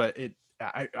this, but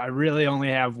I really only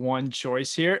have one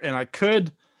choice here, and I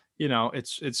could,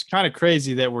 it's kind of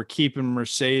crazy that we're keeping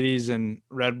Mercedes and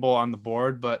Red Bull on the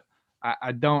board, but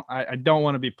I don't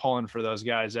want to be pulling for those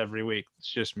guys every week.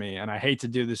 It's just me, and I hate to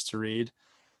do this to Reed,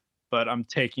 but I'm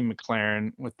taking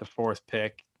McLaren with the 4th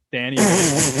pick. Danny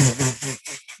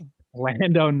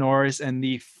Lando Norris and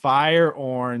the fire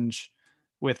orange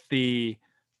with the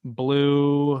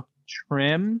blue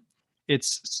trim.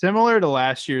 It's similar to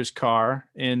last year's car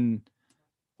in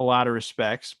a lot of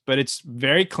respects, but it's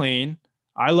very clean.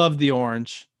 I love the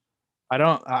orange. I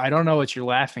don't know what you're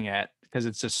laughing at because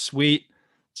it's a sweet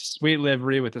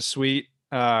livery with a sweet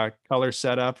color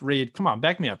setup. Reed, come on,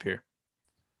 back me up here.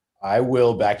 I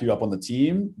will back you up on the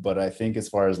team, but I think as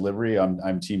far as livery,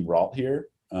 I'm team Ralt here.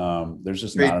 There's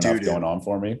just not enough going on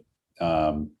for me.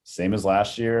 Same as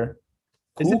last year.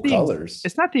 Cool colors.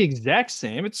 It's not the exact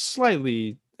same. It's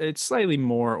slightly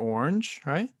more orange,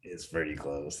 right? It's pretty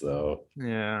close though.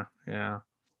 Yeah.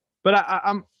 But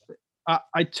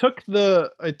I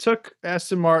took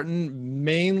Aston Martin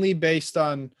mainly based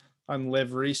on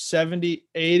livery,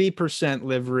 70-80%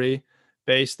 livery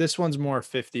based. This one's more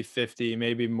 50-50,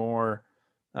 maybe more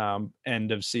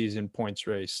end of season points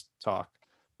race talk.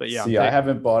 But yeah, see, I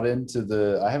haven't bought into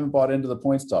the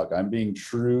points talk. I'm being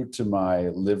true to my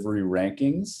livery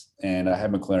rankings, and I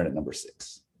have McLaren at number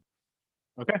 6.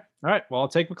 Okay. All right. Well, I'll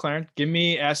take McLaren. Give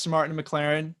me Aston Martin and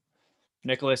McLaren.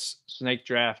 Nicholas, snake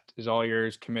draft is all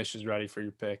yours. Commish is ready for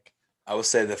your pick. I will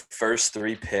say the first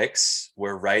 3 picks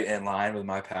were right in line with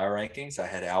my power rankings. I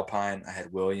had Alpine, I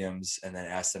had Williams, and then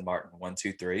Aston Martin 1,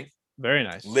 2, 3. Very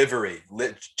nice. Livery,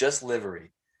 just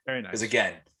livery. Very nice. Because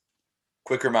again,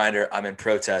 quick reminder, I'm in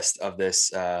protest of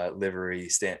this livery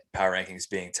power rankings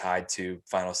being tied to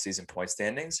final season point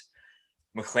standings.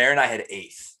 McLaren, I had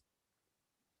 8th.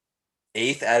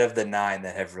 8th out of the 9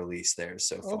 that have released theirs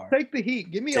so far. Take the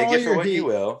heat. Give me Take all it your for what heat. you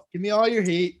will. Give me all your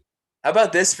heat. How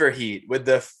about this for heat? With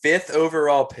the 5th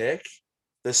overall pick,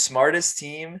 the smartest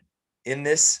team in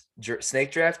this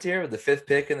snake draft here, with the 5th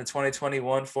pick in the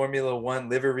 2021 Formula One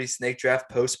Livery Snake Draft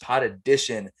Post-Pot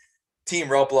Edition, Team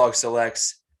Ropeblog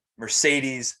selects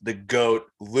Mercedes, the GOAT,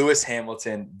 Lewis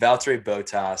Hamilton, Valtteri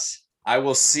Bottas. I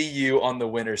will see you on the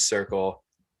winner's circle.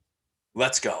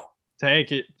 Let's go.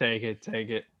 Take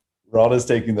it. Ralt is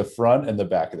taking the front and the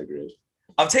back of the grid.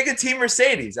 I'm taking Team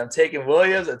Mercedes. I'm taking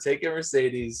Williams. I'm taking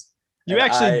Mercedes.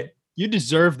 You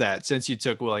deserve that since you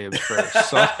took Williams first.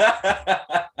 So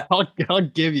I'll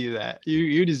give you that.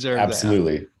 You deserve that.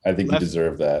 Absolutely. I think you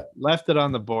deserve that. Left it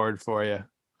on the board for you.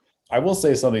 I will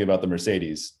say something about the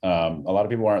Mercedes. A lot of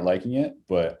people aren't liking it,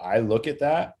 but I look at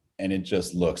that and it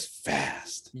just looks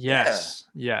fast. Yes.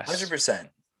 100%.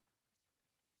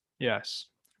 Yes.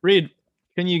 Reed,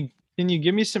 can you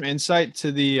give me some insight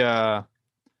to the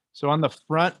so on the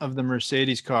front of the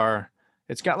Mercedes car,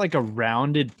 it's got like a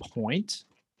rounded point.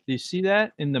 Do you see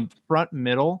that in the front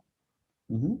middle?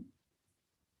 Mm-hmm.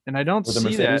 And I don't see that.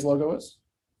 Where the Mercedes logo is?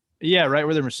 Yeah, right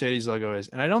where the Mercedes logo is.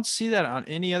 And I don't see that on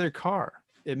any other car.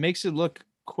 It makes it look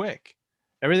quick.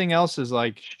 Everything else is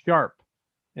like sharp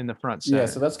in the front center. Yeah,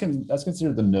 so that's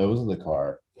considered the nose of the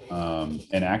car.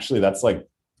 And actually that's like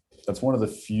that's one of the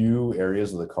few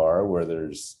areas of the car where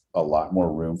there's a lot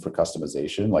more room for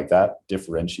customization. Like that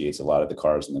differentiates a lot of the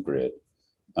cars in the grid.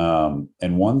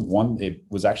 And one it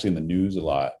was actually in the news a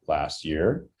lot last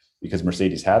year because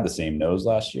Mercedes had the same nose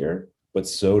last year, but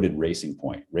so did Racing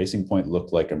Point. Racing Point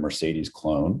looked like a Mercedes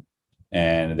clone,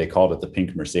 and they called it the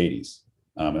Pink Mercedes.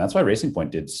 And that's why Racing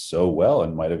Point did so well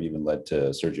and might have even led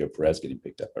to Sergio Perez getting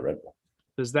picked up by Red Bull.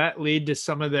 Does that lead to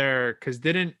some of their? Because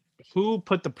who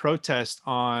put the protest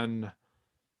on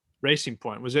Racing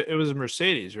Point? It was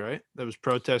Mercedes, right? That was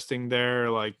protesting there.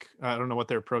 Like I don't know what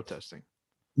they're protesting.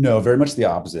 No, very much the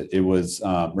opposite. It was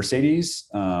Mercedes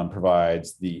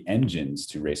provides the engines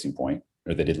to Racing Point,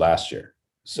 or they did last year.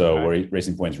 So where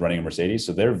Racing Point is running a Mercedes,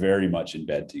 so they're very much in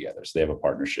bed together. So they have a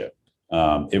partnership.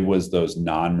 It was those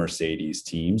non-Mercedes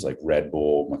teams like Red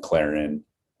Bull, McLaren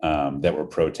that were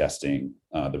protesting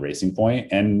the Racing Point,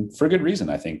 and for good reason.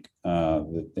 I think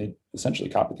they essentially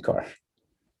copied the car.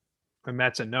 And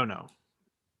that's a no-no.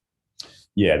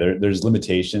 Yeah, there's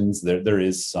limitations. There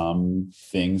is some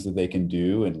things that they can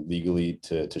do and legally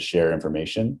to share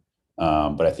information,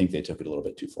 but I think they took it a little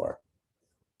bit too far.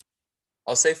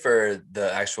 I'll say for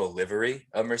the actual livery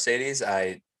of Mercedes,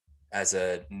 I, as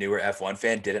a newer F1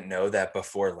 fan, didn't know that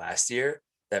before last year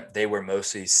that they were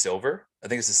mostly silver. I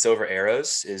think it's the Silver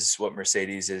Arrows is what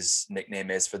Mercedes'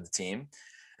 nickname is for the team.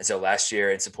 And so last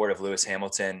year, in support of Lewis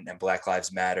Hamilton and Black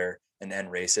Lives Matter and end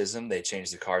racism, they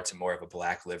changed the car to more of a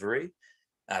black livery.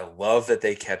 I love that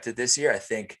they kept it this year. I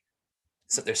think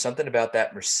there's something about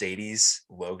that Mercedes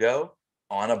logo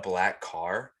on a black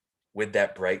car with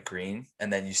that bright green.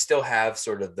 And then you still have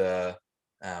sort of the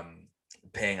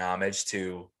paying homage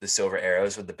to the Silver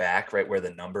Arrows with the back, right where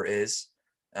the number is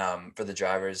for the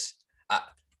drivers.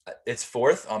 It's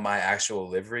fourth on my actual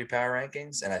livery power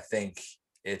rankings. And I think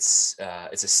it's a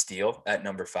steal at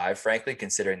number 5, frankly,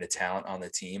 considering the talent on the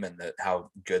team and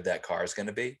how good that car is going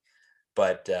to be.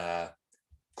 But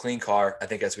clean car, I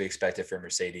think, as we expected for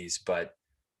Mercedes, but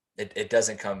it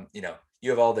doesn't come, you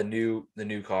have all the new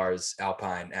cars,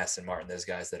 Alpine, Aston Martin, those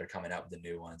guys that are coming out with the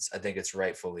new ones. I think it's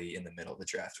rightfully in the middle of the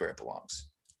draft where it belongs.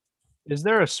 Is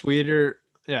there a sweeter?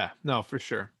 Yeah, no, for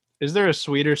sure. Is there a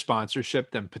sweeter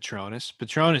sponsorship than Petronas?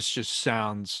 Petronas just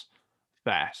sounds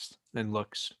fast and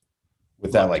looks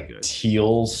with that like good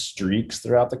teal streaks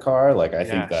throughout the car. Like I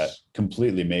think that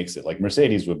completely makes it. Like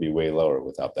Mercedes would be way lower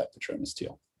without that Petronas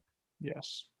teal.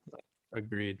 Yes,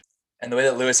 agreed. And the way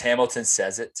that Lewis Hamilton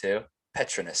says it too,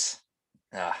 Petronas.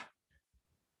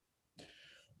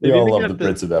 We all love the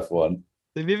Brits of F1.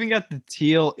 They've even got the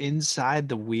teal inside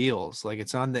the wheels, like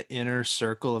it's on the inner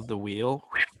circle of the wheel.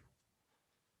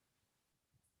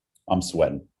 I'm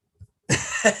sweating.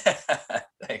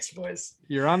 Thanks, boys.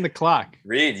 You're on the clock.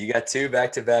 Reed, you got 2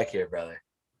 back-to-back here, brother.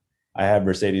 I have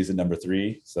Mercedes at number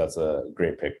 3, so that's a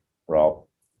great pick, Raul.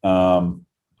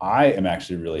 I am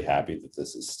actually really happy that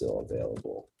this is still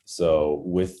available. So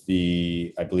with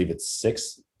the, I believe it's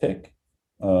 6th pick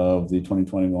of the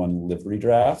 2021 livery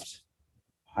draft,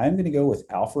 I'm going to go with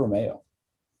Alfa Romeo.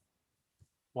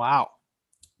 Wow.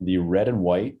 The red and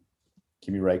white,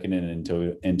 Kimi Räikkönen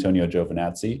and Antonio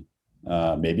Giovinazzi.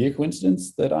 Maybe a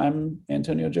coincidence that I'm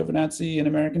Antonio Giovinazzi in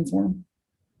American form?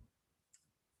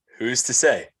 Who's to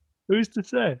say? Who's to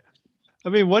say? I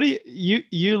mean, what do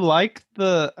you like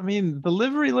the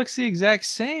livery looks the exact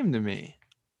same to me.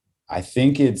 I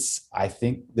think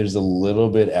there's a little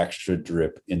bit extra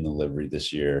drip in the livery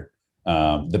this year.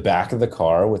 The back of the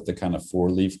car with the kind of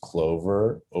 4-leaf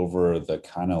clover over the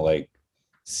kind of like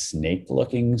snake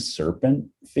looking serpent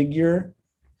figure,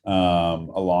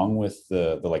 along with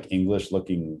the like English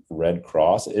looking red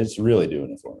cross, it's really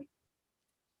doing it for me.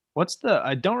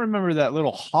 I don't remember that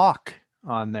little hawk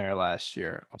on there last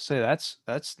year. I'll say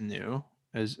that's new,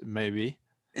 as maybe.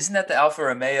 Isn't that the Alfa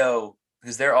Romeo?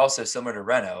 Because they're also similar to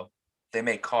Renault. They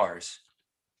make cars.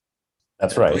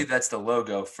 That's right. I believe that's the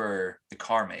logo for the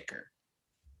car maker.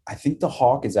 I think the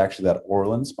hawk is actually that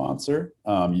Orlen sponsor.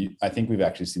 I think we've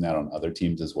actually seen that on other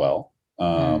teams as well.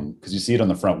 Because you see it on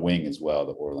the front wing as well,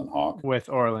 the Orlen hawk. With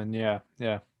Orlen,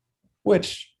 yeah.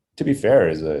 Which, to be fair,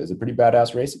 is a pretty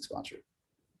badass racing sponsor.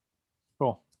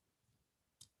 Cool.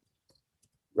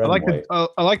 Red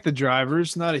I like the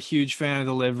drivers. Not a huge fan of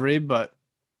the livery, but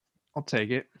I'll take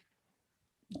it.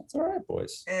 That's all right,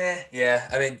 boys. Yeah.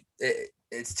 I mean,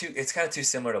 it's kind of too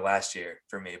similar to last year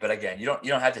for me. But again, you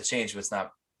don't have to change what's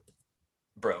not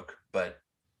broke. But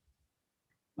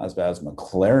not as bad as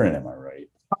McLaren, am I right?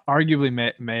 Arguably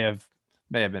may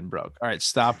have been broke. All right,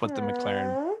 stop with the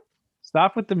McLaren.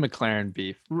 Stop with the McLaren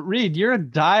beef. Reed, you're a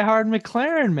diehard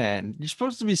McLaren man. You're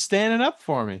supposed to be standing up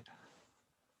for me.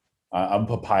 I'm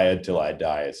papaya till I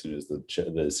die. As soon as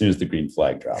the green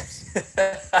flag drops.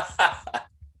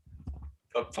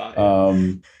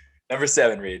 Papaya. Number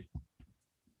 7, Reed.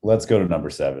 Let's go to number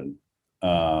 7.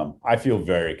 I feel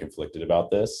very conflicted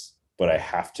about this, but I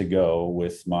have to go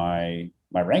with my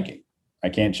ranking. I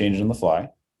can't change it on the fly.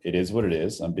 It is what it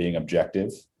is. I'm being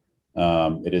objective.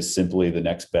 It is simply the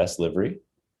next best livery.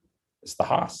 It's the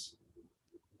Haas.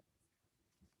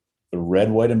 The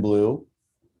red, white, and blue,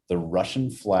 the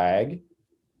Russian flag.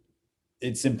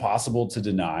 It's impossible to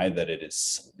deny that it is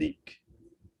sleek.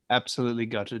 Absolutely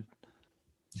gutted.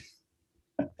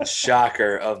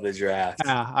 Shocker of the draft.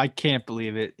 I can't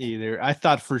believe it either. I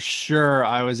thought for sure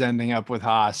I was ending up with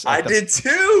Haas. I did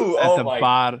too.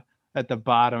 At the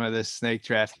bottom of this snake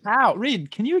draft. How?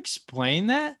 Reed, can you explain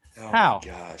that? Oh How?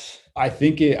 my gosh. I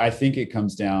think it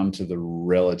comes down to the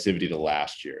relativity to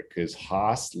last year, because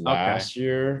Haas last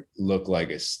year looked like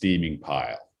a steaming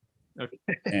pile. Okay.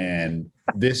 And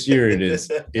this year it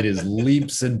is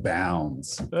leaps and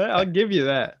bounds. I'll give you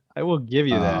that. I will give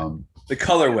you that. The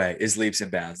colorway is leaps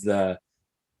and bounds. There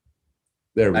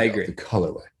we go. agree. The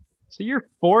colorway. So you're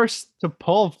forced to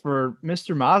pull for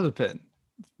Mr. Mazepin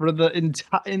for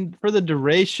the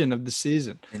duration of the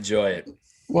season. Enjoy it.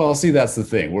 Well, see, that's the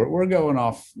thing. We're going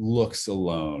off looks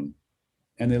alone,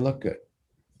 and they look good.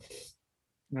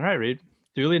 All right, Reed.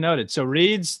 Duly noted. So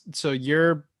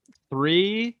your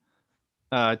 3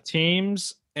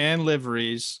 teams and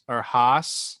liveries are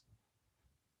Haas,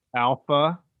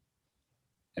 Alpha,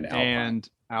 and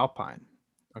Alpine.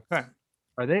 Okay.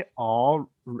 Are they all?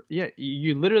 Yeah,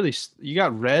 you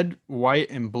got red, white,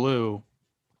 and blue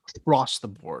across the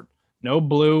board. No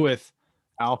blue with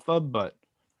Alpha, but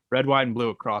red, white, and blue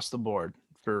across the board.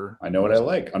 I know what I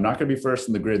like. I'm not going to be first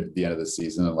in the grid at the end of the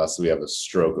season unless we have a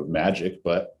stroke of magic,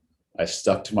 but I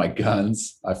stuck to my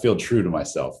guns. I feel true to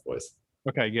myself, boys.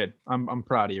 Okay, good. I'm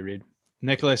proud of you, Reed.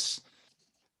 Nicholas,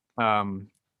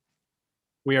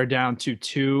 we are down to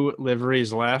 2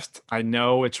 liveries left. I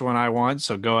know which one I want,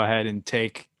 so go ahead and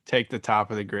take the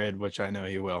top of the grid, which I know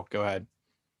you will. Go ahead.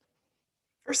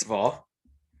 First of all,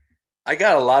 I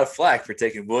got a lot of flack for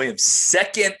taking Williams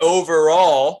 2nd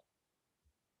overall.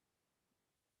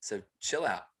 So chill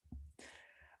out.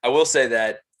 I will say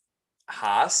that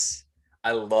Haas,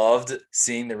 I loved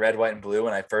seeing the red, white, and blue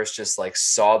when I first just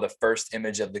saw the first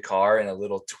image of the car in a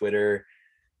little Twitter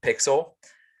pixel,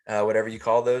 whatever you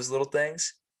call those little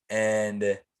things.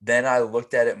 And then I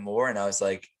looked at it more and I was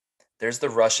like, there's the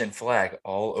Russian flag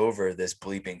all over this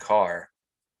bleeping car.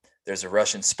 There's a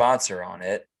Russian sponsor on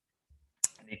it.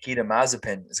 Nikita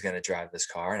Mazepin is going to drive this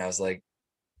car. And I was like,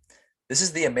 this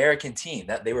is the American team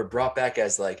that they were brought back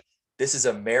as this is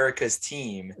America's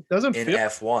team in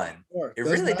F1. It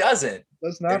really doesn't.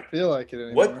 Does not feel like it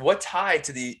anymore. What tie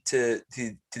to the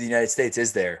United States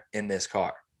is there in this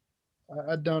car?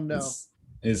 I don't know.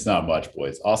 It's not much,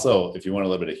 boys. Also, if you want a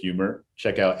little bit of humor,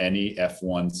 check out any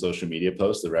F1 social media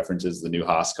post that references the new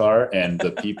Haas car, and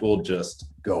the people just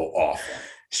go off.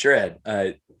 Shred.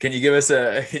 Can you give us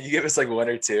one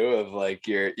or two of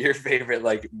your favorite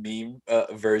meme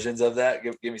versions of that?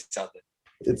 Give me something.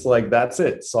 It's that's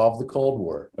it. Solve the Cold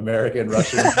War. America and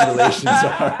Russian relations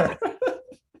are.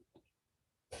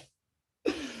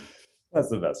 That's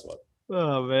the best one.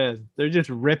 Oh man, they're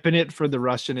just ripping it for the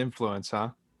Russian influence, huh?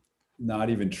 Not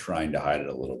even trying to hide it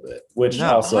a little bit. Which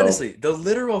honestly, the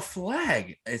literal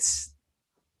flag.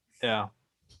 Yeah,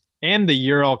 and the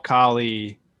Ural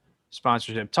Kali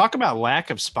sponsorship. Talk about lack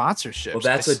of sponsorships. Well,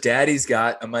 that's what Daddy's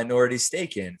got a minority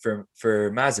stake in for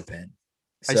Mazepin.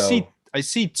 So, I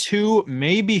see 2,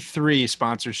 maybe 3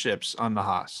 sponsorships on the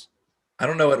Haas. I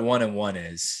don't know what 1 and 1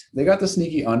 is. They got the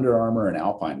sneaky Under Armour and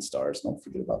Alpine stars. Don't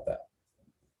forget about that.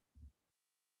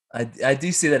 I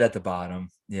do see that at the bottom.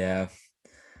 Yeah.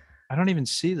 I don't even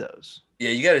see those. Yeah,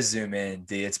 you got to zoom in,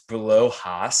 D. It's below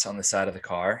Haas on the side of the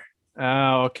car.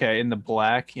 Oh, okay. In the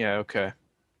black. Yeah, okay.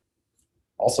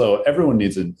 Also, everyone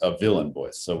needs a villain,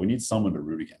 boys. So we need someone to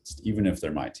root against, even if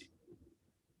they're my team.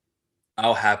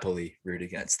 I'll happily root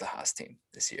against the Haas team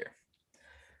this year.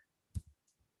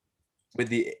 With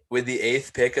the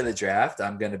 8th pick of the draft,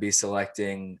 I'm going to be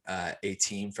selecting a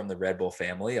team from the Red Bull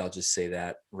family. I'll just say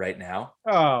that right now.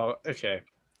 Oh, okay.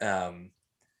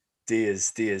 D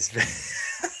is.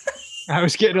 I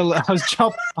was jumping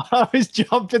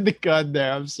the gun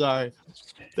there. I'm sorry.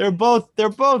 They're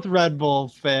both Red Bull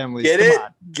families. Get it?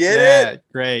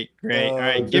 Great. All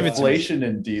right, give it to me. Deflation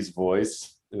in D's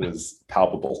voice. It was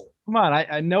palpable. Come on,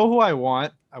 I know who I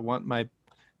want. I want my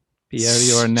Pierre.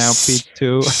 You are now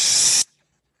P2.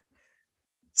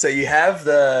 So you have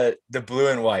the blue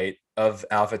and white of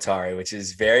AlphaTauri, which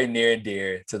is very near and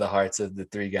dear to the hearts of the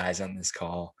 3 guys on this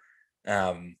call.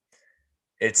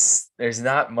 there's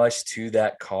not much to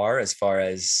that car as far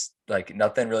as like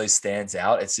nothing really stands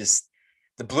out. It's just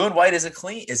the blue and white is a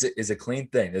clean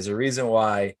thing. There's a reason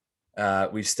why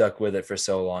we've stuck with it for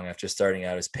so long after starting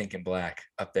out as pink and black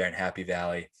up there in Happy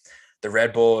Valley. The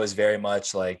Red Bull is very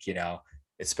much like,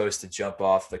 it's supposed to jump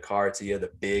off the car to you,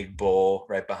 the big bull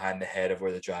right behind the head of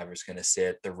where the driver's going to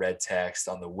sit, the red text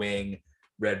on the wing,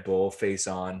 Red Bull face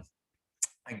on.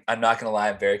 I'm not going to lie,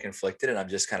 I'm very conflicted, and I'm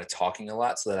just kind of talking a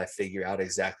lot so that I figure out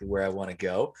exactly where I want to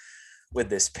go with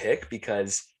this pick,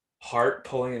 because heart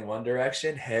pulling in one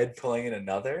direction, head pulling in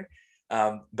another.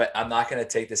 But I'm not going to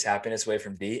take this happiness away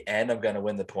from D, and I'm going to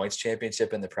win the points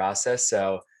championship in the process.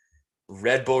 So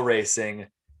Red Bull Racing,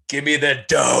 give me the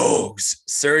dogs.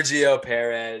 Sergio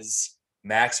Perez,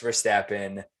 Max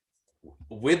Verstappen.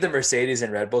 With the Mercedes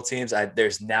and Red Bull teams,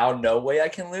 there's now no way I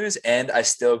can lose, and I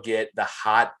still get the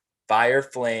hot fire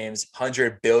flames,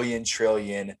 100 billion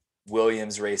trillion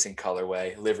Williams Racing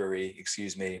colorway, livery,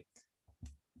 excuse me.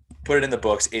 Put it in the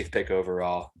books, 8th pick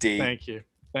overall. D. Thank you,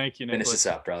 Nicholas. Finish this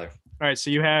up, brother. All right, so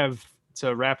you have,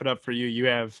 to wrap it up for you, you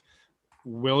have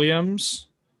Williams,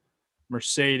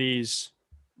 Mercedes,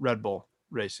 Red Bull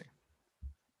Racing.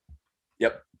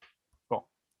 Yep. Cool.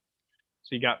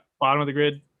 So you got bottom of the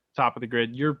grid, top of the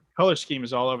grid. Your color scheme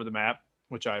is all over the map,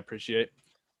 which I appreciate.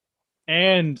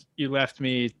 And you left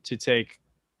me to take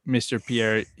Mr.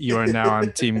 Pierre. You are now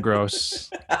on Team Gross.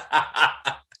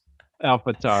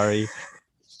 AlphaTauri.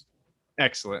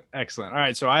 Excellent. All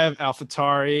right, so I have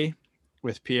AlphaTauri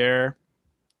with Pierre.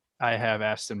 I have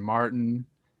Aston Martin,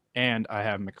 and I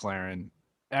have McLaren.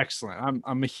 Excellent.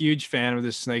 I'm a huge fan of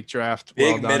this snake draft.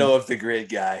 Big middle of the grid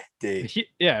guy, D.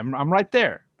 Yeah, I'm right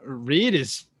there. Reed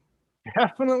is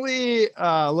definitely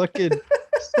looking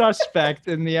suspect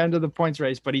in the end of the points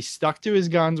race, but he stuck to his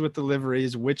guns with the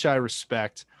liveries, which I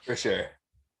respect. For sure.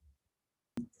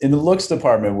 In the looks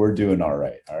department, we're doing all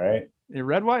right. All right.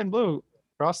 Red, white, and blue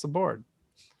across the board.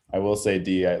 I will say,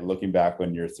 D, looking back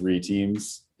on your 3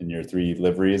 teams and your 3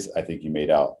 liveries, I think you made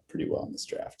out pretty well in this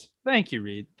draft. Thank you,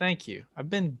 Reed. Thank you. I've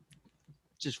been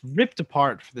just ripped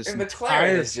apart for this. And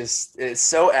McLaren is it's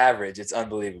so average. It's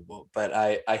unbelievable. But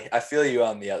I feel you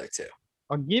on the other 2.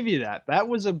 I'll give you that. That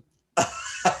was a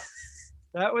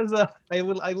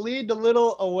I leaned a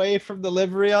little away from the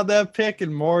livery on that pick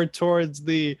and more towards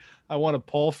I want to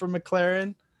pull for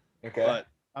McLaren. Okay. But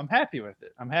I'm happy with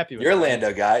it. You're a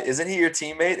Lando guy. Isn't he your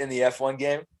teammate in the F1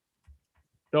 game?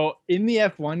 So in the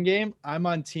F1 game, I'm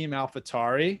on Team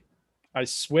AlphaTauri. I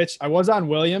switched. I was on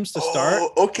Williams to start.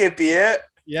 Oh, okay, Pierre.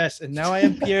 Yes, and now I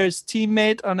am Pierre's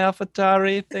teammate on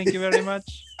AlphaTauri. Thank you very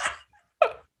much.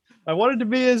 I wanted to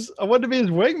be his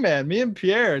wingman. Me and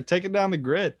Pierre taking down the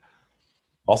grid.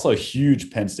 Also, a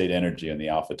huge Penn State energy on the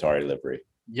AlphaTauri livery.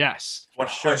 Yes,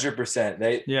 100%.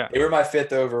 They were my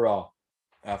 5th overall,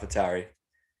 AlphaTauri,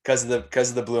 because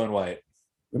of the blue and white.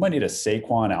 We might need a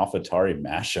Saquon AlphaTauri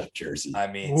mashup jersey. I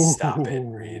mean, stop it,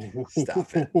 Reed.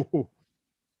 Stop it.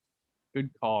 Good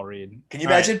call, Reed. Can you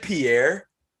imagine Pierre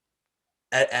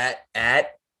at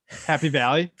Happy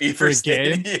Valley for a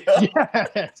game?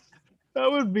 Yes, that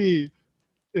would be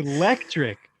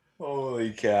electric.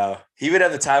 Holy cow! He would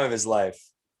have the time of his life.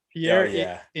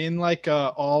 Pierre in like a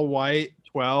all white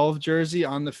 12 jersey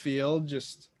on the field.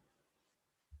 Just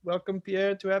welcome,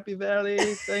 Pierre, to Happy Valley.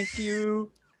 Thank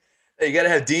you. Hey, you got to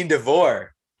have Dean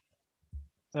DeVore.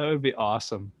 That would be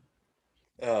awesome.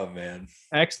 Oh man.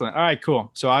 Excellent. All right,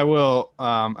 cool. So I will,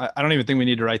 I don't even think we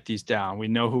need to write these down. We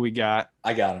know who we got.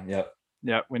 I got him. Yep.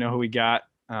 Yep. We know who we got.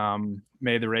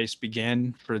 May the race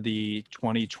begin for the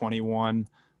 2021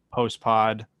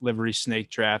 post-pod livery snake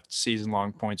draft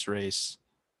season-long points race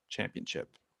championship.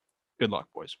 Good luck,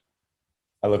 boys.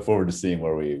 I look forward to seeing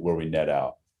where we net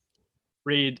out.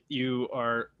 Reed, you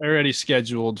are already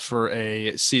scheduled for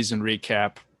a season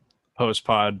recap,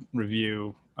 post-pod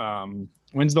review.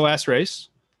 When's the last race?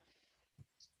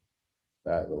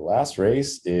 The last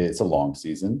race, it's a long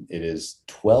season. It is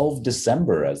 12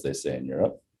 December, as they say in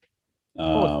Europe.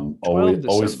 12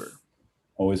 December.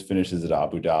 Always finishes at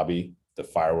Abu Dhabi. The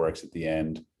fireworks at the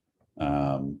end.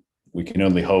 We can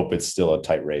only hope it's still a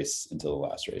tight race until the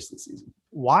last race of the season.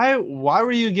 Why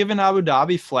were you giving Abu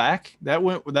Dhabi flack? That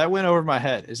went over my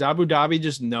head. Is Abu Dhabi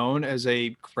just known as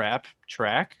a crap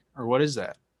track, or what is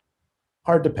that?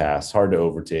 Hard to pass, hard to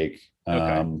overtake.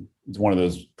 Okay. It's one of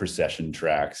those procession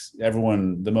tracks.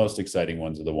 The most exciting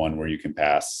ones are the one where you can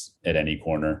pass at any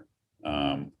corner,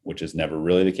 which is never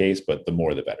really the case, but the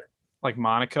more the better. Like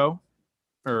Monaco?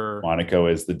 Or Monaco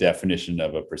is the definition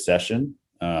of a procession.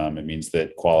 It means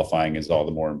that qualifying is all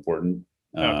the more important.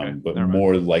 But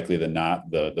more likely than not,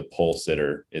 the pole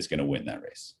sitter is going to win that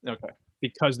race. Okay.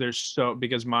 because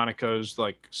Monaco's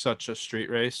like such a street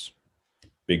race.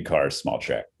 Big cars, small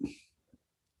track.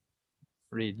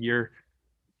 Reed, your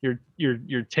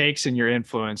takes and your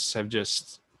influence have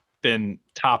just been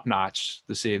top notch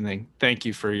this evening. Thank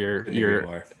you for your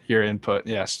input.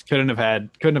 Yes, couldn't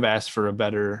have asked for a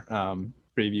better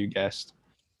preview guest.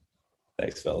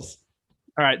 Thanks, fellas.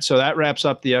 All right, so that wraps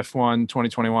up the F1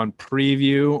 2021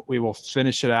 preview. We will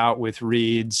finish it out with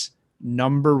Reed's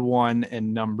number 1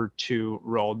 and number 2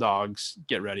 roll dogs.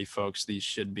 Get ready, folks. These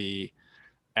should be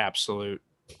absolute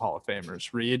Hall of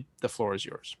Famers. Reed, the floor is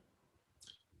yours.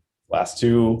 Last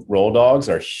 2 roll dogs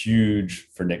are huge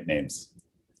for nicknames,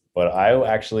 but I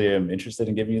actually am interested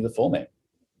in giving you the full name.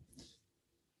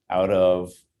 Out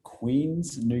of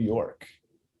Queens, New York,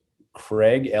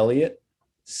 Craig Elliott,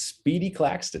 Speedy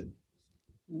Claxton.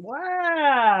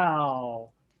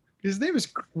 Wow. His name is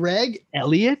Craig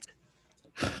Elliott?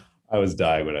 I was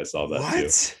dying when I saw that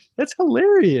too. That's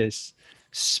hilarious.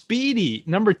 Speedy,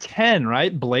 number 10,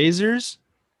 right? Blazers.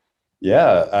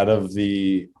 Yeah, out of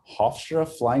the Hofstra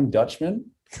Flying Dutchman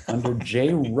under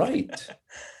Jay Wright.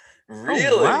 Really?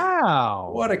 Oh,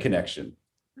 wow. What a connection.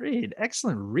 Reed,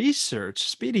 excellent research.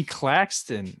 Speedy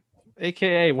Claxton,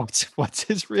 aka what's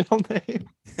his real name?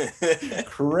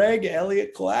 Craig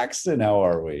Elliott Claxton. How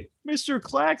are we? Mr.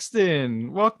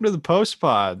 Claxton, welcome to the post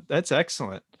pod. That's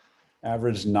excellent.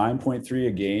 Averaged 9.3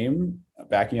 a game,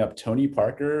 backing up Tony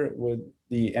Parker with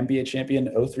the NBA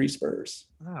champion 03 Spurs.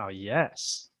 Oh,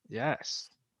 yes. Yes.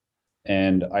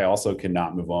 And I also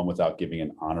cannot move on without giving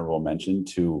an honorable mention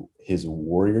to his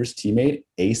Warriors teammate,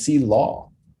 AC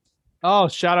Law. Oh,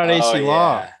 shout out AC Oh,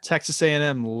 Law, yeah. Texas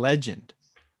A&M legend.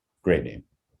 Great name.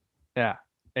 Yeah.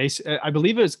 AC, I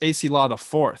believe it was AC Law the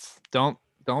 4th. Don't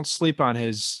sleep on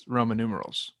his Roman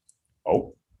numerals.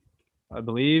 Oh, I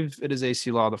believe it is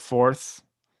AC Law the 4th.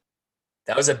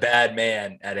 That was a bad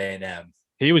man at A&M.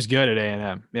 He was good at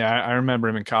A&M. Yeah, I remember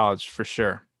him in college for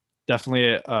sure.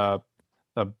 Definitely a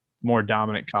more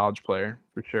dominant college player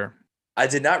for sure. I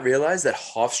did not realize that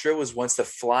Hofstra was once the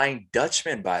Flying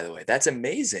Dutchman, by the way. That's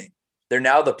amazing. They're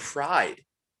now the Pride.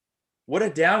 What a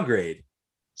downgrade.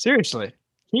 Seriously,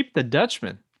 keep the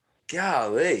Dutchman.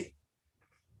 Golly.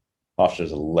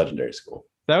 Hofstra's a legendary school.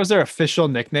 That was their official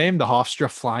nickname, the Hofstra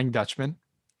Flying Dutchman.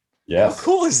 Yes. How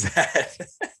cool is that?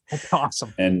 That's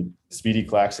awesome. And Speedy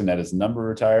Claxton had his number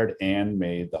retired and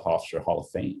made the Hofstra Hall of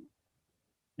Fame.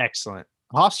 Excellent.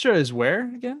 Hofstra is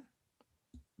where again?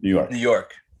 New York. New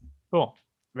York. Cool.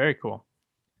 Very cool.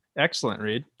 Excellent,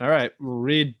 Reed. All right. Well,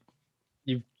 Reed,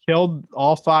 you've killed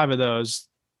all 5 of those.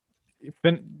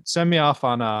 Send me off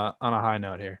on a high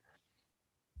note here.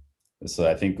 So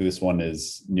I think this one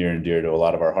is near and dear to a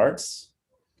lot of our hearts.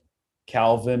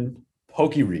 Calvin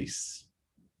Pokey Reese.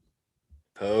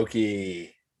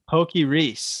 Pokey. Pokey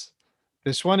Reese.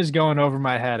 This one is going over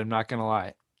my head. I'm not going to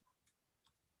lie.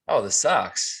 Oh, the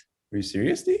Sox. Are you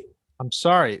serious, D? I'm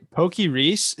sorry. Pokey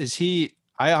Reese, is he?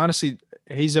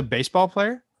 He's a baseball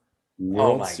player?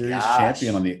 World my Series gosh.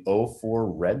 champion on the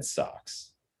 04 Red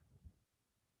Sox.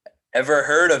 Ever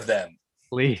heard of them?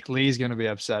 Lee's going to be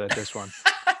upset at this one.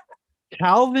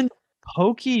 Calvin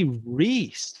Pokey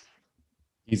Reese.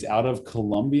 He's out of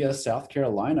Columbia, South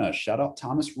Carolina. Shout out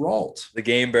Thomas Ralt. The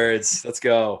Game Birds. Let's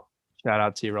go. Shout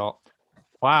out T-Roll.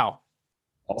 Wow.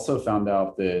 Also found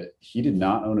out that he did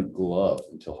not own a glove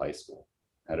until high school.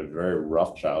 Had a very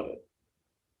rough childhood.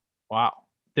 Wow.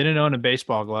 Didn't own a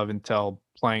baseball glove until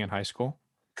playing in high school.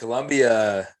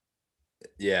 Columbia.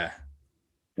 Yeah.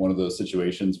 One of those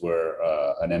situations where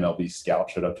an MLB scout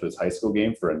showed up to his high school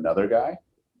game for another guy,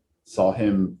 saw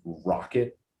him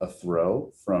rocket a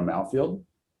throw from outfield,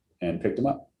 and picked him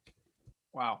up.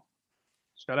 Wow.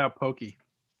 Shout out Pokey.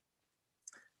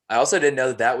 I also didn't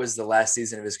know that was the last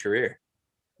season of his career.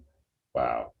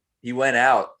 Wow. He went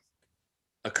out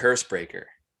a curse breaker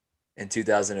in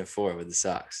 2004 with the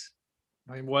Sox.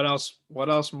 I mean, what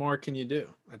else more can you do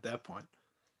at that point?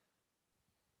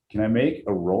 Can I make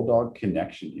a roll dog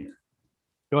connection here?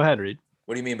 Go ahead, Reed.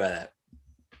 What do you mean by that?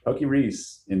 Pokey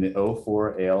Reese in the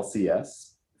 04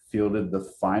 ALCS fielded the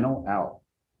final out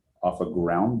off a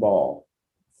ground ball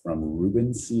from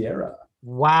Ruben Sierra.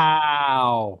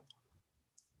 Wow.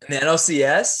 In the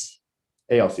NLCS?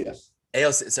 ALCS.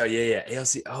 ALC. Sorry, yeah.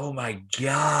 ALC. Oh my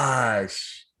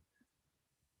gosh.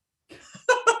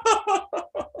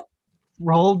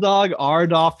 Roll dog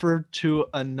Ardoffer to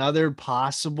another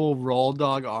possible roll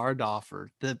dog Ardoffer.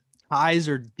 The ties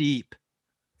are deep.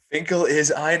 Finkel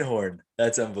is Einhorn.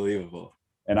 That's unbelievable.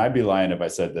 And I'd be lying if I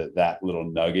said that little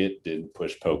nugget didn't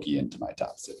push Pokey into my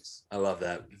top 6. I love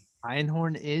that.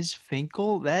 Einhorn is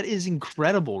Finkel. That is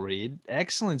incredible, Reed.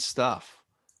 Excellent stuff.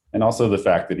 And also the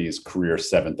fact that he's career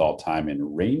 7th all time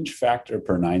in range factor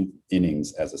per 9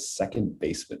 innings as a second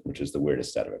baseman, which is the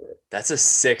weirdest stat I've ever heard. That's a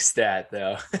sick stat,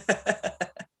 though.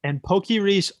 And Pokey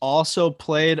Reese also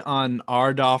played on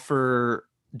Ardoffer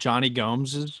Johnny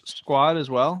Gomes' squad as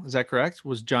well. Is that correct?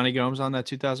 Was Johnny Gomes on that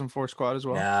 2004 squad as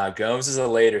well? Now, Gomes is a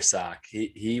later sock.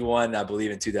 He won, I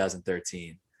believe, in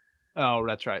 2013. Oh,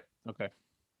 that's right. Okay.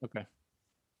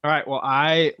 All right. Well,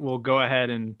 I will go ahead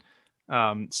and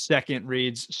second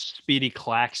reads Speedy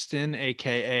Claxton,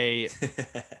 aka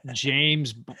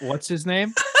James. What's his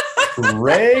name?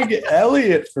 Greg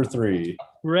Elliott for 3.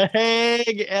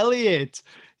 Greg Elliott,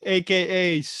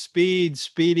 aka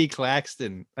Speedy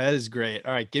Claxton. That is great.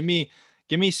 All right, give me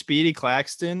Speedy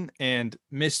Claxton and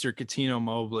Mr. Catino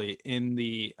Mobley in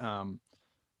the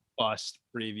bust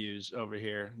previews over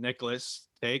here. Nicholas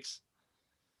takes.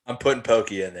 I'm putting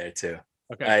Pokey in there too.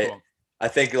 Okay, cool. I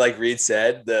think, like Reed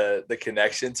said, the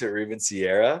connection to Ruben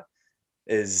Sierra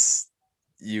is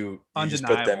you just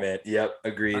put them in. Yep,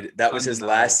 agreed. That was his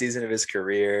last season of his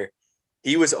career.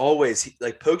 He was always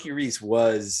like Pokey Reese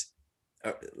was.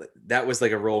 That was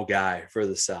like a role guy for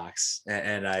the Sox,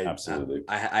 and Absolutely.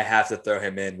 I have to throw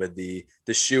him in with the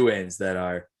shoe-ins that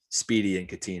are Speedy and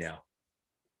Catino.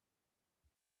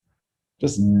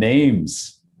 Just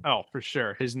names. Oh, for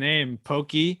sure. His name,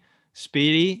 Pokey,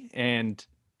 Speedy, and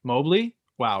Mobley.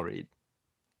 Wow, Reed.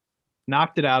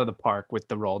 Knocked it out of the park with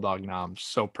the Roll Dog noms.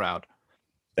 So proud.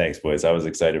 Thanks, boys. I was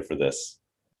excited for this.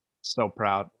 So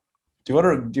proud. Do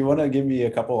you want to give me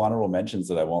a couple honorable mentions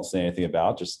that I won't say anything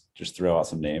about? Just throw out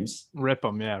some names. Rip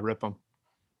them. Yeah, rip them.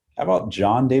 How about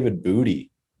John David Booty?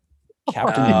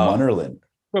 Captain Munnerlin.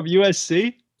 From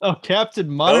USC? Oh, Captain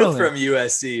Munnerlin. Both from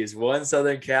USC's. One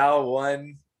Southern Cal,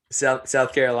 one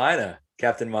South Carolina.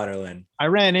 Captain Munnerlin. I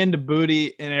ran into Booty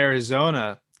in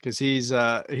Arizona because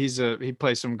he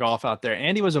plays some golf out there,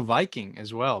 and he was a Viking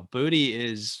as well. Booty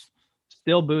is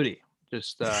still Booty.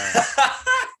 Just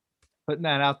putting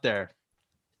that out there.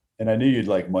 And I knew you'd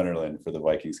like Munnerlin for the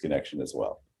Vikings connection as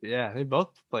well. Yeah, they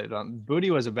both played on. Booty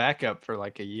was a backup for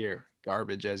like a year,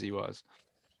 garbage as he was.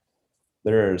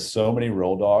 There are so many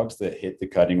Roll Dogs that hit the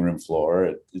cutting room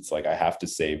floor. It's like I have to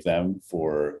save them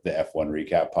for the F1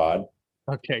 recap pod.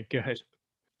 Okay, good.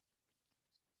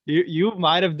 You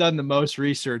might have done the most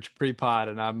research pre-pod,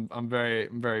 and I'm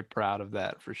very proud of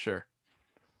that for sure.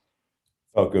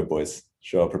 Oh, good, boys.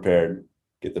 Show up prepared.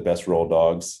 Get the best Roll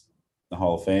Dogs in the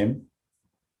Hall of Fame.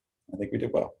 I think we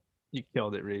did well. You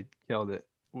killed it, Reed. Killed it.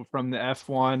 From the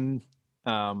F1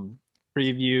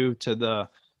 preview to the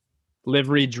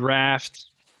livery draft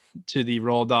to the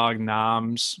Roll Dog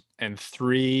noms and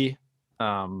 3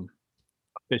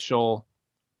 official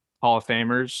Hall of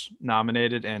Famers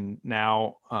nominated, and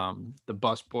now the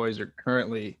Bust Boys are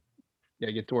currently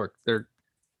get to work. They're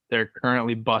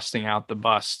currently busting out the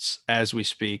busts as we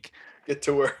speak. Get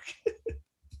to work.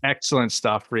 Excellent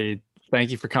stuff, Reed. Thank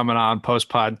you for coming on Post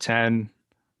Pod 10.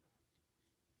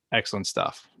 Excellent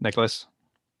stuff. Nicholas?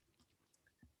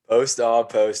 Post all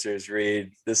posters,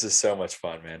 Reed. This is so much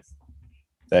fun, man.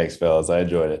 Thanks, fellas. I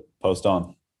enjoyed it. Post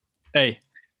on. Hey,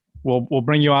 we'll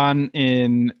bring you on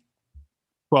in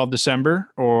 12 December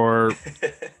or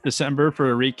December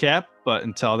for a recap. But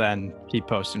until then, keep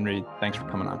posting, Reed. Thanks for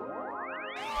coming on.